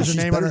 Okay. So she's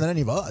better than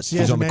any of us.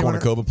 She's on the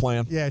Kournikova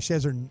plan. Yeah, she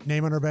has her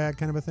name on her bag,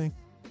 kind of a thing.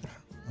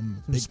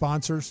 Some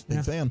sponsors.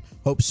 Big fan.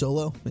 Hope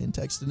Solo being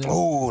texted in.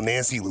 Oh,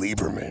 Nancy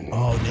Lieberman.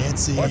 Oh,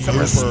 Nancy. What's the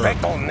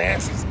respect on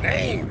Nancy's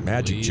name?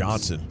 Magic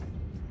Johnson.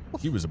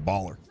 He was a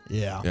baller.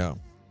 Yeah.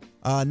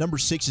 Number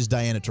 6 is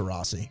Diana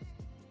Taurasi.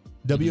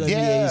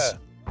 WNBA's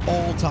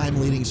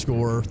all-time leading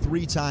scorer,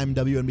 3-time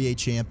WNBA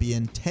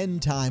champion,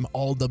 10-time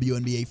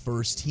All-WNBA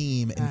first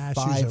team, and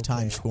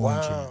 5-time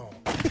scoring champion.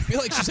 I feel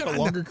like she's had a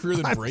longer career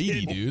than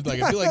Brady, dude.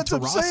 Like, I feel like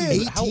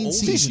Taurasi. How old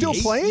is She's still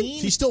playing?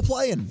 She's still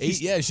playing.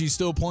 Yeah, she's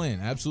still playing.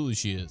 Absolutely,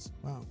 she is.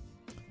 Wow.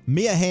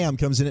 Mia Hamm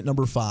comes in at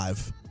number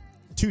 5.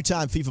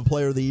 2-time FIFA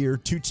Player of the Year,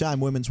 2-time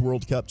Women's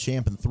World Cup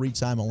champ, and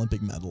 3-time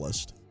Olympic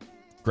medalist.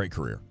 Great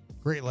career.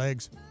 Great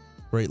legs.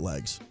 Great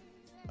legs.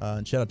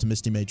 And shout out to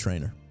Misty May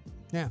Trainer.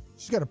 Yeah.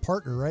 She's got a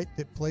partner, right,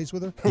 that plays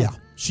with her? Yeah,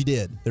 she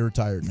did. They're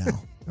retired now.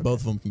 Okay. Both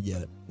of them can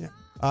get it.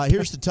 Yeah.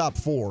 Here's the top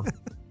 4.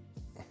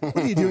 What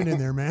are you doing in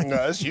there, man? No,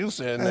 that's you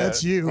saying that.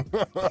 That's you.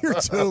 You're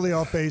totally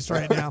off base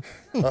right now.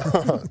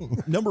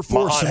 Number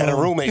 4, I had a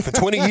roommate for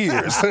 20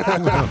 years.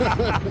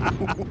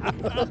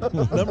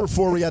 Number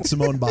 4, we got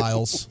Simone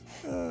Biles.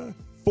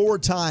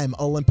 4-time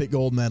Olympic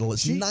gold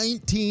medalist,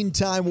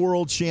 19-time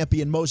world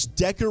champion, most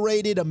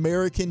decorated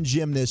American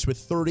gymnast with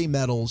 30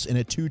 medals, and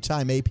a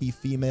 2-time AP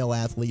Female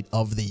Athlete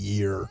of the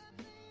Year.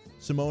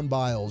 Simone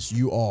Biles,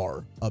 you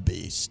are a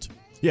beast.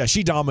 Yeah,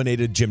 she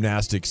dominated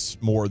gymnastics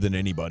more than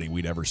anybody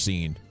we'd ever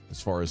seen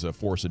as far as a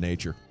force of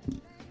nature.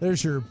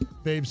 There's your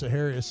Babe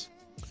Zaharias.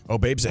 Oh,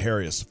 Babe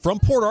Zaharias. From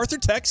Port Arthur,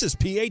 Texas.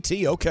 PAT,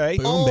 okay.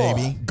 Boom,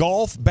 baby.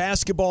 Golf,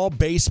 basketball,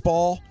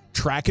 baseball,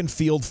 track and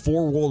field,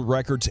 4 world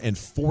records, and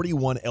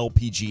 41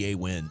 LPGA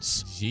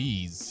wins.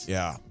 Jeez.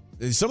 Yeah.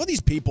 Some of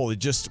these people,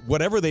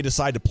 whatever they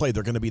decide to play,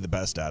 they're going to be the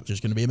best at it.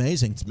 Just going to be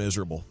amazing. It's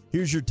miserable.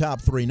 Here's your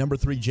top 3. Number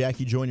 3,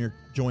 Jackie Joyner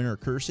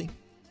Kersey.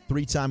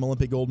 3-time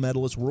Olympic gold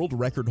medalist, world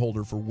record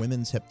holder for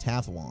women's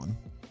heptathlon,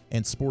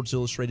 and Sports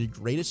Illustrated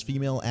greatest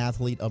female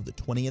athlete of the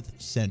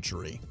 20th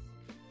century.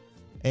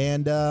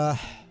 And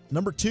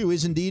number 2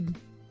 is indeed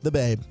the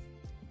Babe.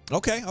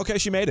 Okay,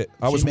 she made it.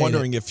 I was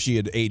wondering if she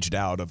had aged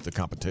out of the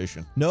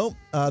competition. Nope.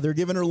 They're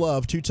giving her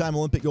love. 2-time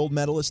Olympic gold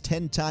medalist,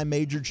 10-time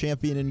major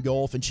champion in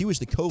golf, and she was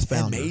the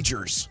co-founder 10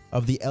 majors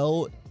of the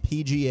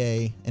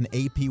LPGA and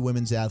AP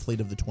Women's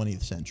Athlete of the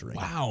 20th Century.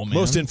 Wow, man.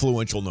 Most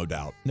influential, no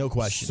doubt. No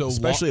question. So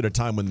especially at a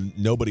time when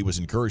nobody was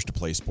encouraged to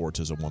play sports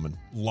as a woman.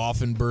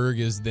 Laufenberg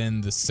is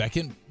then the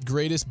second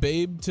greatest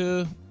babe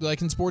to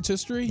in sports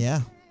history?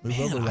 Yeah. Move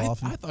over,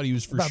 Laufenberg. I thought he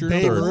was for About sure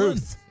Babe number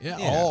Ruth. one. Yeah.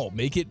 Oh,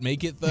 make it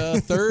the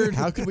third.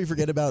 How could we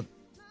forget about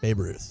Babe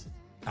Ruth?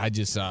 I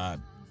just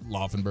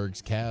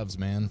Laufenberg's calves,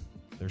 man.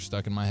 They're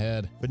stuck in my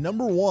head. But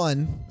number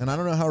one, and I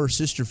don't know how her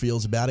sister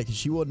feels about it because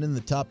she wasn't in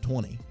the top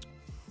 20.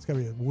 It's got to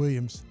be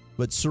Williams.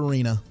 But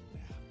Serena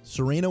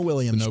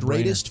Williams, No-brainer.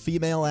 greatest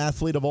female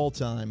athlete of all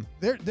time.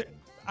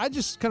 I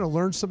just kind of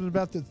learned something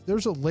about this.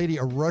 There's a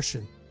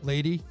Russian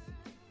lady,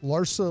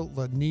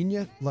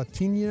 Larsa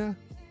Latina.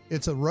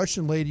 It's a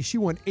Russian lady. She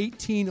won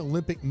 18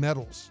 Olympic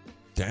medals.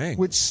 Dang.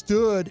 Which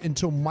stood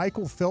until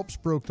Michael Phelps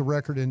broke the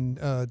record in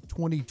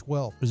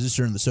 2012. Was this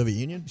during the Soviet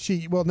Union?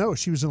 She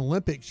was an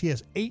Olympic. She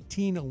has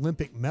 18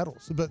 Olympic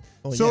medals. But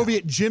Oh, yeah.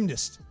 Soviet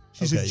gymnast.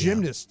 She's Okay, a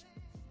gymnast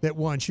that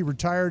won. She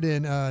retired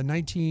in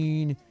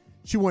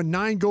She won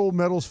 9 gold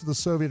medals for the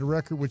Soviet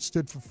record, which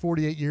stood for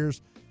 48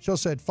 years. She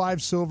also had 5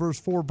 silvers,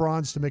 4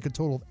 bronze to make a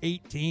total of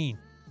 18.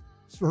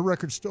 So her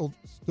record still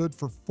stood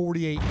for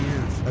 48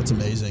 years. That's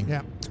amazing.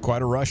 Yeah. It's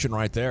quite a Russian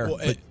right there.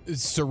 Well,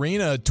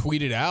 Serena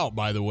tweeted out,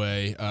 by the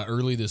way,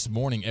 early this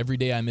morning, every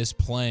day I miss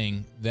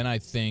playing, then I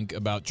think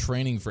about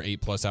training for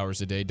 8+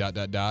 hours a day, ...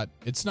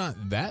 It's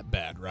not that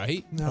bad,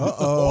 right? No.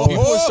 Uh-oh.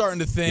 People are starting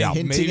to think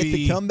Hinting maybe at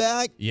the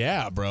comeback?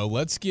 Yeah, bro.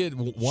 Let's get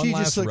one She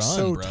last just looked run,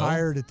 so bro.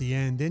 tired at the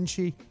end, didn't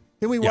she?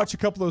 Then we watched a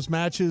couple of those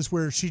matches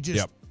where she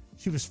just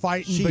she was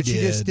fighting, but she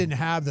just didn't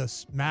have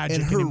this magic.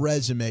 And her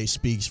resume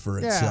speaks for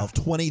itself.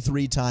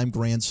 23-time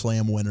Grand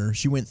Slam winner.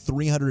 She went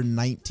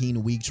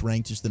 319 weeks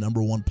ranked as the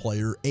number 1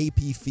 player, AP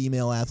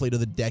Female Athlete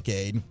of the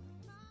Decade,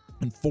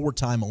 and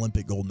 4-time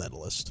Olympic gold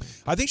medalist.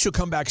 I think she'll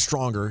come back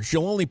stronger.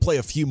 She'll only play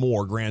a few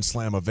more Grand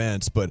Slam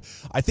events, but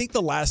I think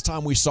the last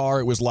time we saw her,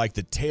 it was like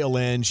the tail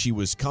end. She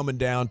was coming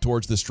down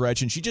towards the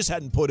stretch, and she just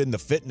hadn't put in the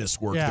fitness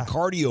work, the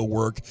cardio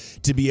work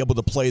to be able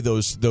to play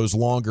those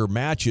longer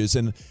matches.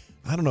 And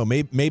I don't know,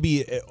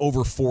 maybe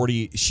over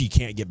 40 she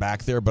can't get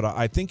back there, but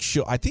I think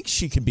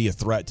she can be a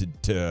threat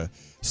to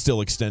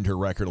still extend her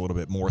record a little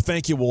bit more.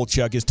 Thank you,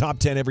 Wolchuk. It's top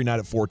 10 every night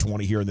at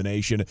 4:20 here in the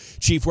nation.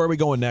 Chief, where are we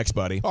going next,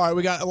 buddy? All right,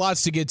 we got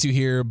lots to get to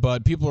here,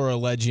 but people are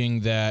alleging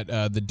that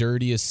the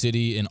dirtiest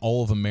city in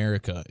all of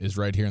America is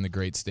right here in the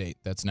great state.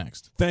 That's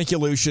next. Thank you,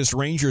 Lucius.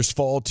 Rangers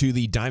fall to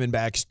the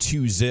Diamondbacks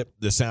 2-0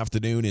 this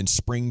afternoon in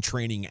spring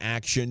training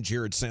action.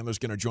 Jared Sandler's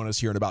going to join us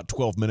here in about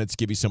 12 minutes,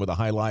 give you some of the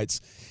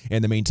highlights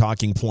and the main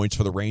talking points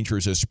for the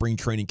Rangers as spring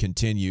training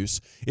continues.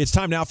 It's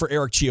time now for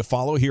Eric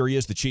Chiafalo. Here he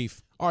is, the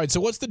Chief. All right,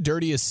 so what's the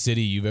dirtiest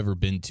city you've ever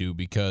been to?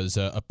 Because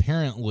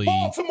apparently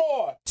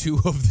Baltimore! 2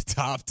 of the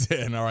top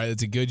 10. All right,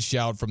 that's a good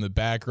shout from the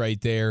back right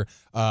there.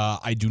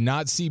 I do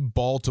not see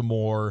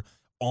Baltimore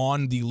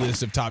on the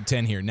list of top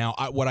 10 here. Now,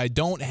 what I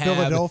don't have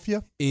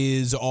Philadelphia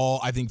is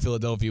I think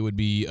Philadelphia would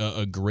be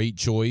a great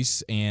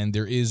choice, and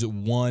there is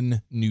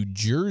one New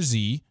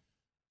Jersey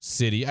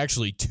city,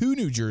 actually 2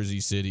 New Jersey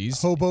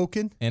cities.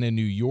 Hoboken. And a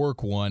New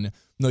York one.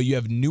 No, you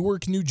have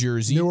Newark, New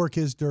Jersey. Newark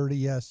is dirty,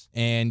 yes.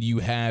 And you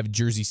have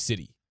Jersey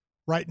City.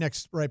 Right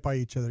by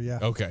each other, yeah.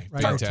 Okay,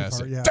 right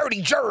fantastic. Yeah.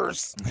 Dirty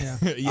Jers. Yeah.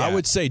 Yeah. I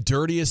would say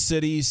dirtiest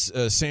cities,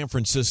 San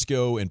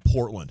Francisco and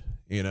Portland.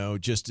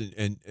 Just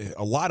and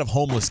a lot of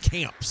homeless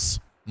camps.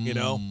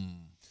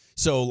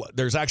 So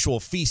there's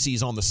actual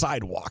feces on the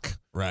sidewalk.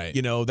 Right.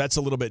 That's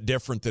a little bit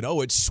different than,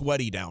 it's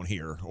sweaty down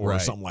here or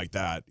something like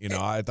that.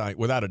 I thought,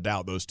 without a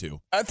doubt, those two.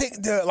 I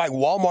think like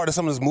Walmart or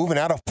something is moving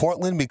out of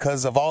Portland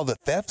because of all the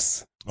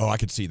thefts. Oh, I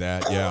could see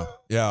that.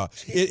 Yeah.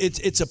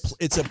 It's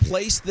a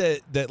place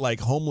that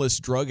like homeless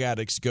drug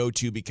addicts go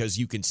to because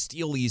you can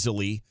steal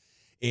easily,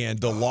 and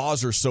the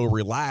laws are so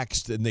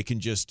relaxed, and they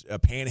can just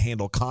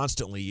panhandle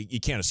constantly.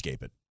 You can't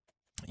escape it.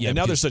 Yeah, and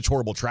now there's such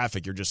horrible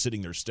traffic. You're just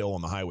sitting there still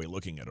on the highway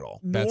looking at it all.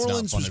 New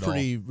Orleans was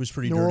pretty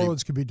dirty. New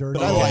Orleans could be dirty.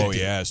 Oh,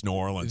 yes, New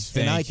Orleans.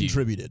 And I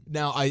contributed.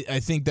 Now, I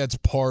think that's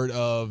part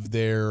of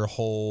their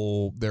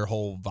whole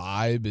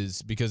vibe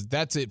is because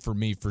that's it for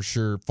me for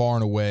sure, far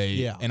and away.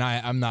 Yeah. And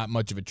I'm not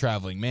much of a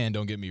traveling man,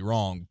 don't get me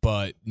wrong,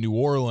 but New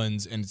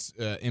Orleans and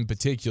in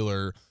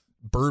particular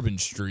Bourbon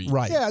Street.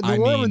 Right. Yeah,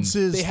 New Orleans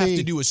is they have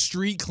to do a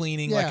street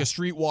cleaning, like a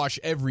street wash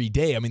every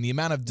day. I mean, the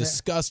amount of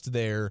disgust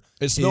there.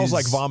 It smells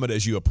like vomit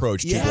as you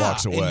approach 2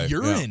 blocks away. And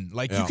urine.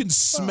 You can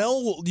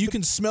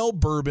smell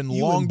bourbon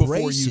long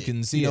before you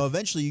can see it.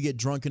 Eventually you get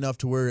drunk enough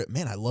to where,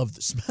 man, I love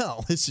the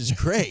smell. This is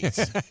great.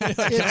 Can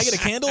I get a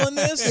candle in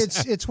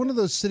this? It's one of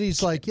those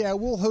cities like,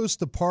 we'll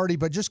host a party,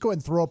 but just go ahead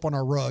and throw up on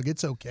our rug.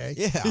 It's okay.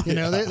 Yeah.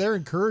 They're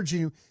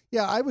encouraging you.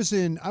 Yeah, I was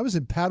in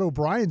Pat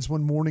O'Brien's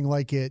one morning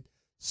like at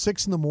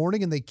 6 a.m,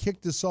 and they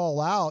kicked us all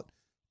out,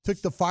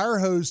 took the fire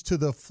hose to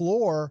the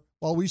floor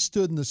while we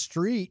stood in the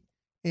street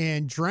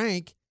and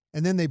drank,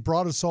 and then they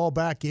brought us all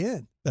back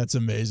in. That's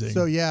amazing.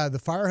 So,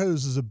 the fire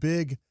hose is a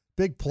big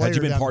big player. Had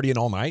you been partying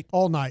all night?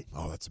 All night.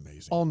 Oh, that's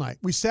amazing. All night.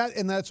 We sat,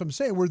 and that's what I'm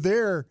saying. We're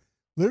there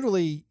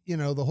literally,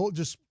 the whole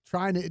just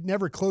trying to, it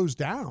never closed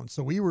down.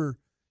 So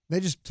they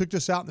just took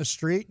us out in the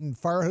street and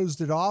fire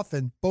hosed it off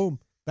and boom,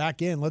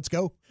 back in. Let's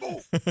go.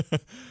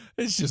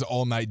 It's just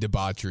all night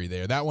debauchery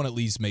there. That one at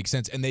least makes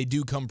sense. And they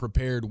do come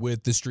prepared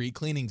with the street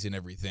cleanings and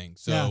everything.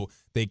 So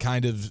they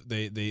kind of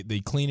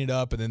they clean it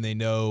up, and then they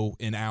know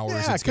in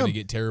hours it's going to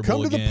get terrible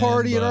Come to again, the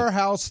party at our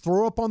house,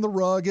 throw up on the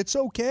rug. It's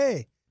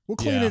okay. We'll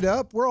clean it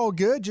up. We're all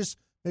good. Just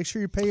make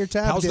sure you pay your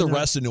tab. How's the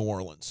rest of New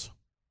Orleans?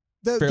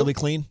 Fairly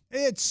clean?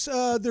 It's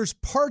there's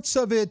parts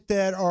of it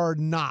that are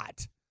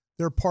not.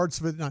 There are parts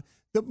of it not.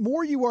 The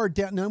more you are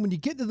down, now when you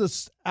get to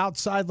the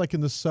outside, like in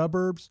the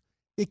suburbs,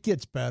 it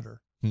gets better.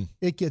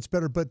 It gets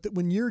better. But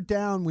when you're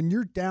down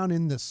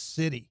in the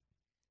city,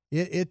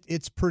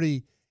 it's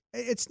pretty.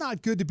 It's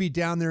not good to be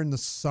down there in the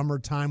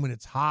summertime when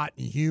it's hot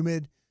and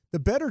humid. The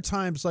better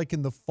times, like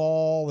in the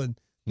fall and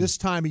this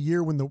time of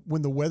year when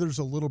the weather's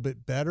a little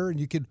bit better and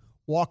you can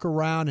walk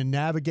around and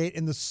navigate,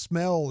 and the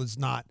smell is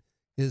not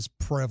as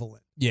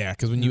prevalent. Yeah,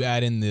 because when you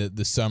add in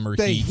the summer heat,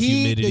 the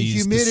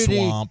humidity, the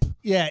swamp.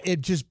 Yeah,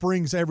 it just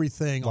brings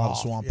everything a lot off.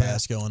 of swamp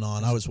ass going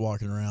on. I was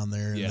walking around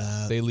there.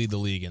 Yeah, they lead the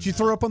league in Did you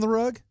throw up on the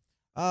rug?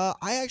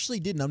 I actually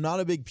didn't. I'm not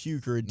a big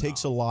puker. It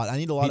takes a lot. I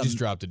need a lot of. He just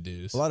dropped a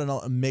deuce. A lot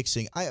of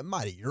mixing. I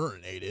might have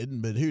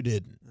urinated, but who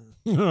didn't?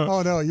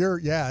 Oh no,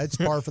 it's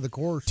par for the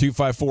course.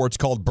 254. It's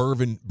called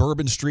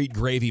Bourbon Street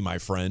Gravy, my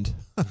friend.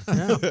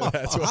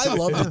 I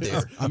loved it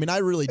there. I mean, I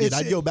really did.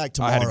 I'd go back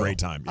tomorrow. I had a great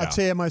time. Yeah. I'll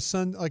tell you, my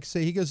son, like I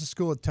say, he goes to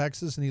school at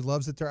Texas and he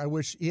loves it there. I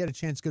wish he had a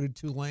chance to go to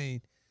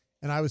Tulane.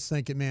 And I was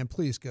thinking, man,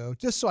 please go,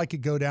 just so I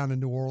could go down to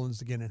New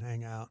Orleans again and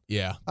hang out.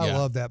 Yeah, I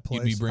love that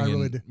place. You'd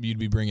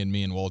be bringing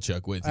me and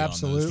Wolchuk with you.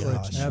 Absolutely. On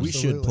those trips. We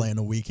should plan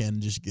a weekend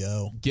and just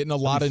go. Getting a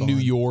lot of New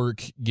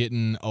York,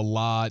 getting a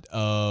lot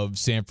of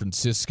San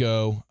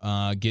Francisco,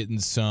 getting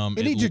some.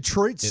 Any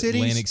Detroit cities?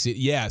 Atlantic City.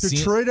 Yeah,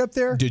 Detroit up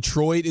there.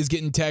 Detroit is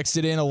getting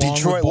texted in along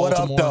Detroit, with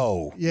Baltimore. what up,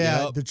 though?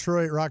 Yeah, Yep.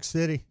 Detroit, Rock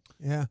City.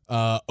 Yeah.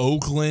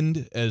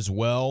 Oakland as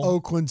well.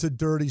 Oakland's a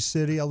dirty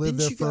city. I lived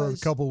Didn't there you for a guys-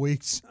 couple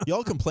weeks.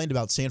 Y'all complained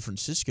about San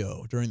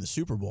Francisco during the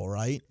Super Bowl,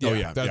 right?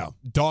 Dawson.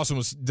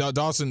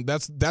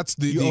 That's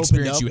the opened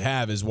experience up? you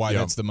have is why Yeah.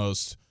 that's the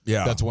most.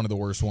 Yeah. That's one of the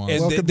worst ones.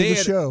 And Welcome to the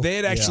show. They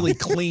had actually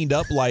cleaned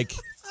up like.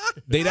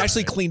 They'd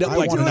actually cleaned up I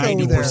like wanted to go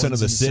 90% there. of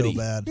the It's so city.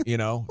 bad. You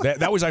know,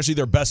 that was actually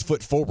their best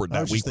foot forward I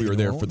that was week just we were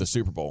thinking there of for the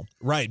Super Bowl.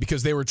 Right,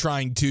 because they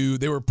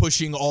were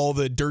pushing all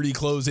the dirty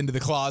clothes into the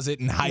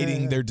closet and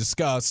hiding their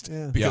disgust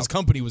because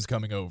company was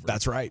coming over.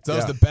 That's right. So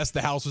that was the best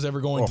the house was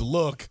ever going to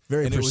look.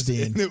 Very and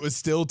pristine. It was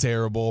still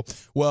terrible.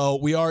 Well,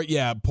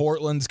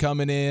 Portland's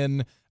coming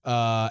in.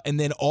 And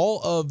then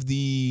all of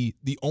the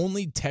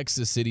only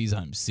Texas cities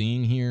I'm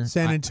seeing here.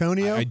 San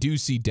Antonio? I do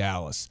see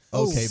Dallas.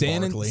 Okay,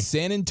 Barkley.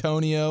 San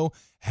Antonio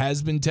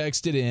has been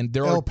texted in.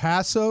 El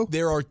Paso?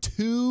 There are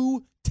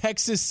 2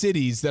 Texas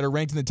cities that are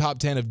ranked in the top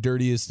 10 of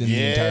dirtiest in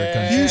the entire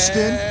country.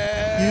 Houston.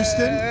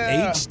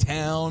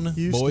 H-Town,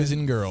 Houston. boys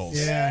and girls.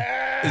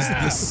 Yeah. Is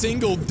the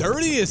single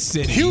dirtiest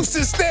city.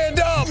 Houston,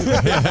 stand up!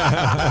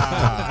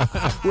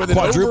 With an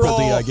Quadruple D,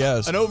 overall- I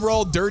guess. An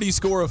overall dirty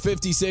score of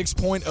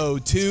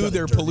 56.02.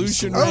 Their dirty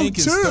pollution score. rank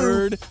is 02?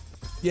 3rd.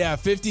 Yeah,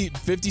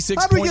 56.02.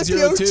 How did we get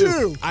the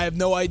 02? I have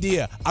no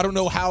idea. I don't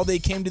know how they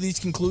came to these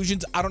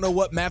conclusions. I don't know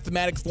what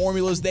mathematic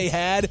formulas they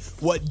had,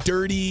 what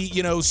dirty,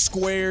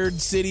 squared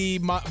city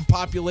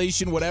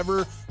population,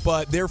 whatever,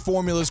 but their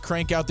formulas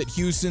crank out that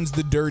Houston's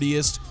the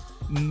dirtiest.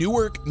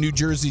 Newark, New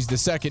Jersey's the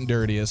second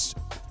dirtiest.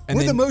 And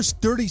We're then the most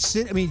dirty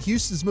city. I mean,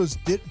 Houston's the most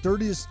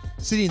dirtiest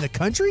city in the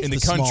country? in the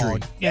the country.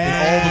 smog. In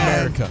all of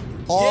America.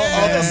 All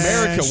of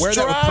America. Wear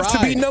that with Strive to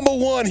be pride. number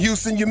one,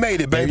 Houston. You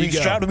made it, baby. you go.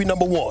 Strive to be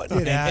number one.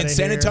 Get outta And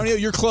San here. Antonio,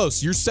 you're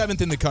close. You're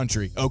 7th in the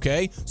country,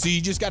 okay? So you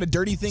just got to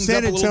dirty things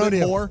San up a little bit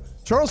Antonio. more.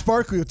 Charles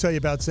Barkley will tell you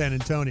about San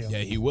Antonio. Yeah,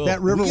 he will.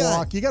 That river We got-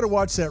 walk. You got to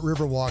watch that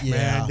river walk,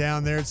 Yeah. man,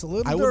 down there. It's a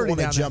little I dirty wouldn't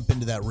want down to there. jump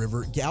into that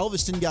river.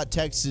 Galveston got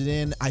texted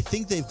in. I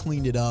think they've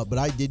cleaned it up, but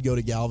I did go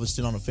to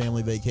Galveston on a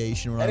family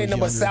vacation when That I ain't was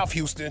number younger. South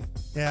Houston.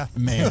 Yeah.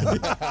 Man,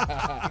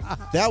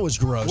 that was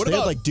gross. What They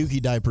about- had like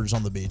dookie diapers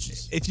on the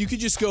beaches. If you could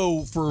just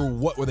go for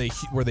what were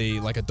they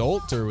like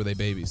adults or were they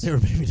babies? They were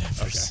baby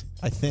diapers.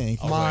 I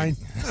think. Mine.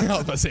 I was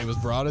about to say it was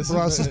Broadus.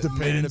 Broadus made an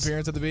depends.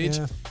 appearance at the beach.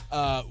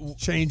 Yeah.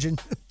 Changing.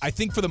 I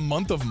think for the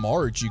month of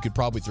March, you could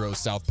probably throw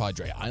South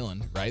Padre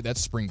Island, right?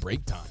 That's spring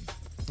break time.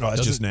 Oh,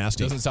 that's just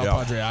nasty. Doesn't South Yeah.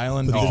 Padre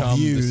Island The become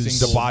views. the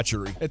single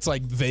Debauchery. It's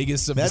like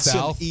Vegas of That's the some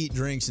South. eat,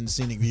 drinks, and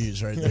scenic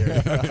views right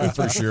there.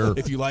 For sure.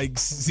 If you like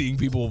seeing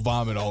people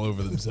vomit all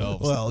over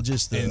themselves. Well,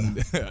 just the,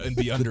 and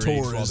be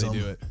underage while they tourism.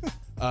 do it.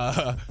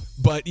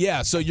 But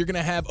yeah, so you're going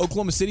to have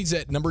Oklahoma City's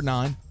at number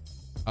 9.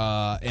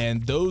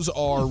 And those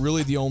are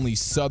really the only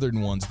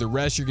southern ones. The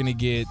rest you're going to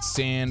get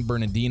San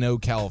Bernardino,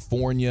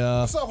 California.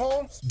 What's up,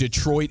 Holmes?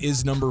 Detroit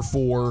is number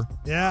 4.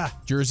 Yeah.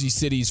 Jersey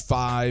City's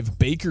 5.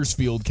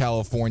 Bakersfield,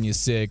 California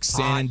 6.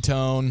 San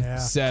Antonio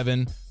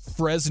 7.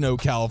 Fresno,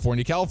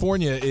 California.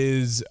 California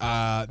is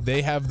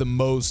they have the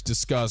most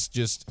discussed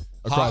just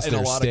across in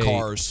their a lot state. of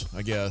cars,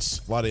 I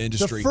guess. A lot of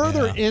industry. The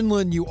further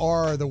inland you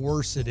are, the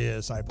worse it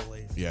is, I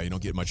believe. Yeah, you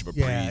don't get much of a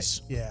Yeah,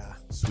 breeze. yeah.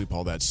 Sweep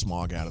all that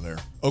smog out of there.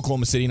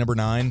 Oklahoma City, number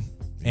 9.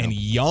 And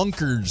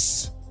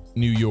Yonkers,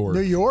 New York.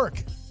 New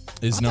York.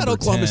 Is I number thought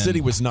Oklahoma 10.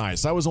 City was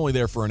nice. I was only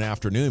there for an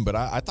afternoon, but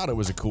I thought it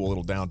was a cool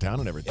little downtown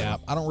and everything. Yeah,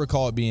 I don't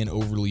recall it being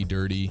overly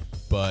dirty,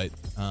 but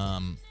I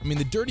mean,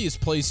 the dirtiest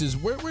places.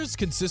 Where's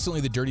consistently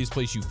the dirtiest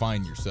place you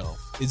find yourself?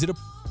 Is it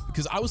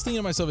because I was thinking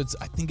to myself,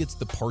 I think it's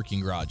the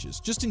parking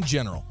garages, just in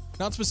general,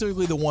 not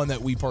specifically the one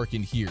that we park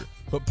in here,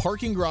 but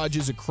parking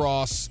garages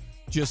across.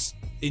 Just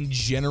in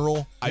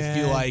general, I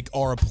feel like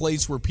are a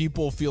place where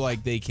people feel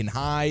like they can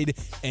hide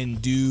and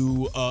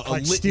do a Like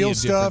litany steal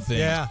of different stuff? things.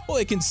 Yeah. Well,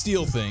 they can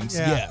steal things,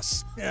 Yeah.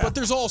 yes. Yeah. But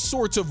there's all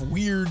sorts of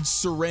weird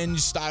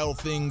syringe-style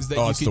things that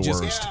it's you could the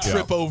just worst.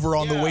 trip over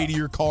on the way to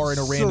your car in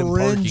a random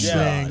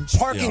Syringe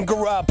parking thing.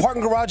 garage.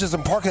 Parking garages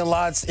and parking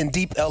lots in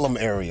Deep Ellum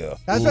area.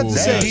 I was about to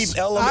say. Deep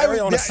Ellum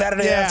area on a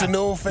Saturday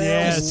afternoon, fam.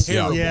 Yes,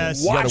 Terrible.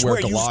 yes. You gotta Watch wear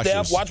where you step.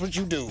 galoshes. Watch what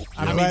you do.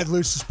 I'm glad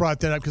Lucius brought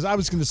that up because I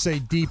was going to say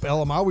Deep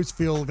Ellum. I always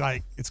feel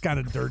like it's kind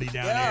of dirty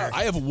down there.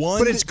 I have won,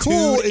 But it's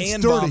cool, it's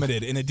and dirty.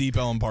 vomited in a Deep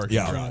Ellum parking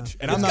garage.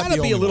 And It's I'm not gotta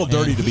the be a only little one.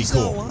 dirty to be He's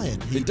cool. not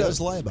lying. He does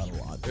lie about a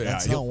lot. Yeah,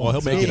 That's he'll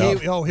not make it up.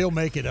 He'll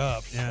make it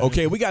up. Yeah.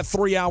 Okay, we got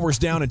 3 hours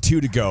down and 2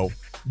 to go.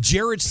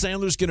 Jared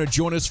Sandler's going to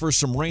join us for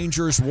some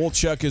Rangers.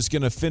 Wolchuk is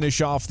going to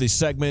finish off the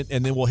segment,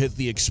 and then we'll hit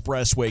the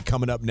Expressway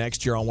coming up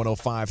next year on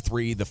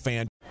 105.3 The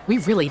Fan. We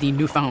really need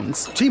new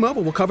phones.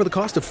 T-Mobile will cover the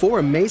cost of 4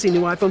 amazing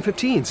new iPhone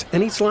 15s,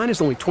 and each line is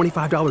only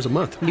 $25 a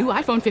month. New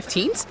iPhone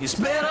 15s?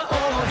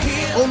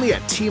 Only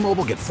at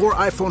T-Mobile, get 4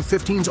 iPhone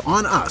 15s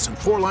on us and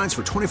 4 lines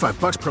for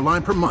 $25 per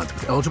line per month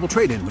with eligible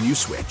trade-in when you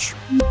switch.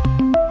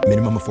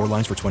 Minimum of 4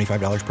 lines for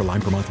 $25 per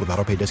line per month with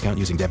autopay discount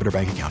using debit or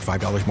bank account.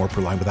 $5 more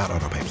per line without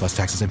autopay, plus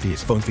taxes and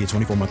fees. Phone fee at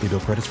 24 monthly bill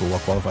credits for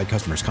well-qualified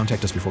customers.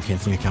 Contact us before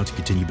canceling account to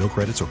continue bill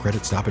credits or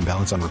credit stop and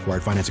balance on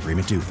required finance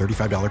agreement due.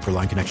 $35 per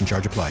line connection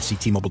charge applies. See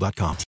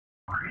T-Mobile.com.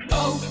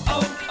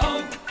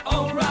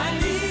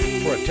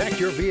 Protect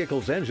your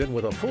vehicle's engine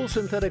with a full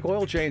synthetic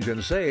oil change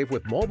and save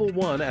with Mobil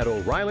 1 at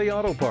O'Reilly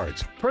Auto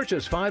Parts.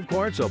 Purchase 5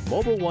 quarts of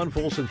Mobil 1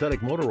 full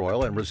synthetic motor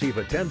oil and receive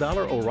a $10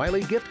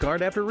 O'Reilly gift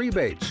card after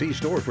rebate. See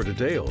store for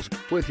details.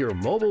 With your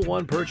Mobil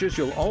 1 purchase,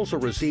 you'll also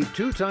receive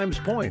 2 times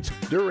points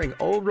during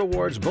O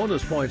Rewards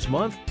Bonus Points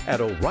Month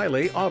at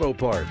O'Reilly Auto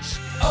Parts.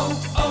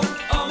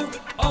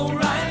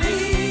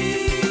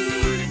 O'Reilly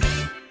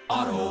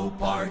Auto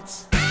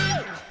Parts.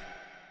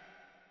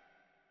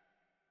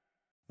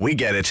 We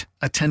get it.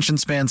 Attention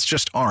spans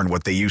just aren't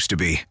what they used to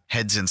be.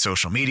 Heads in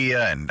social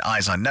media and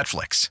eyes on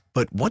Netflix.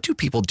 But what do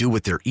people do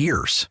with their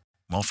ears?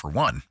 Well, for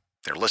one,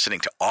 they're listening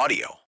to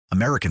audio.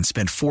 Americans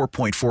spend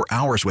 4.4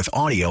 hours with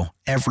audio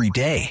every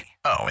day.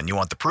 Oh, and you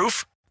want the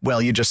proof?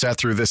 Well, you just sat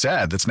through this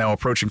ad that's now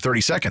approaching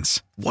 30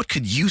 seconds. What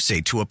could you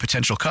say to a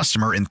potential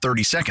customer in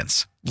 30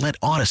 seconds? Let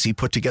Odyssey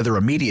put together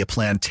a media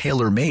plan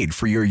tailor-made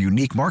for your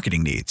unique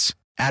marketing needs.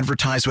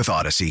 Advertise with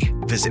Odyssey.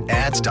 Visit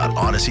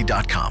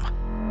ads.odyssey.com.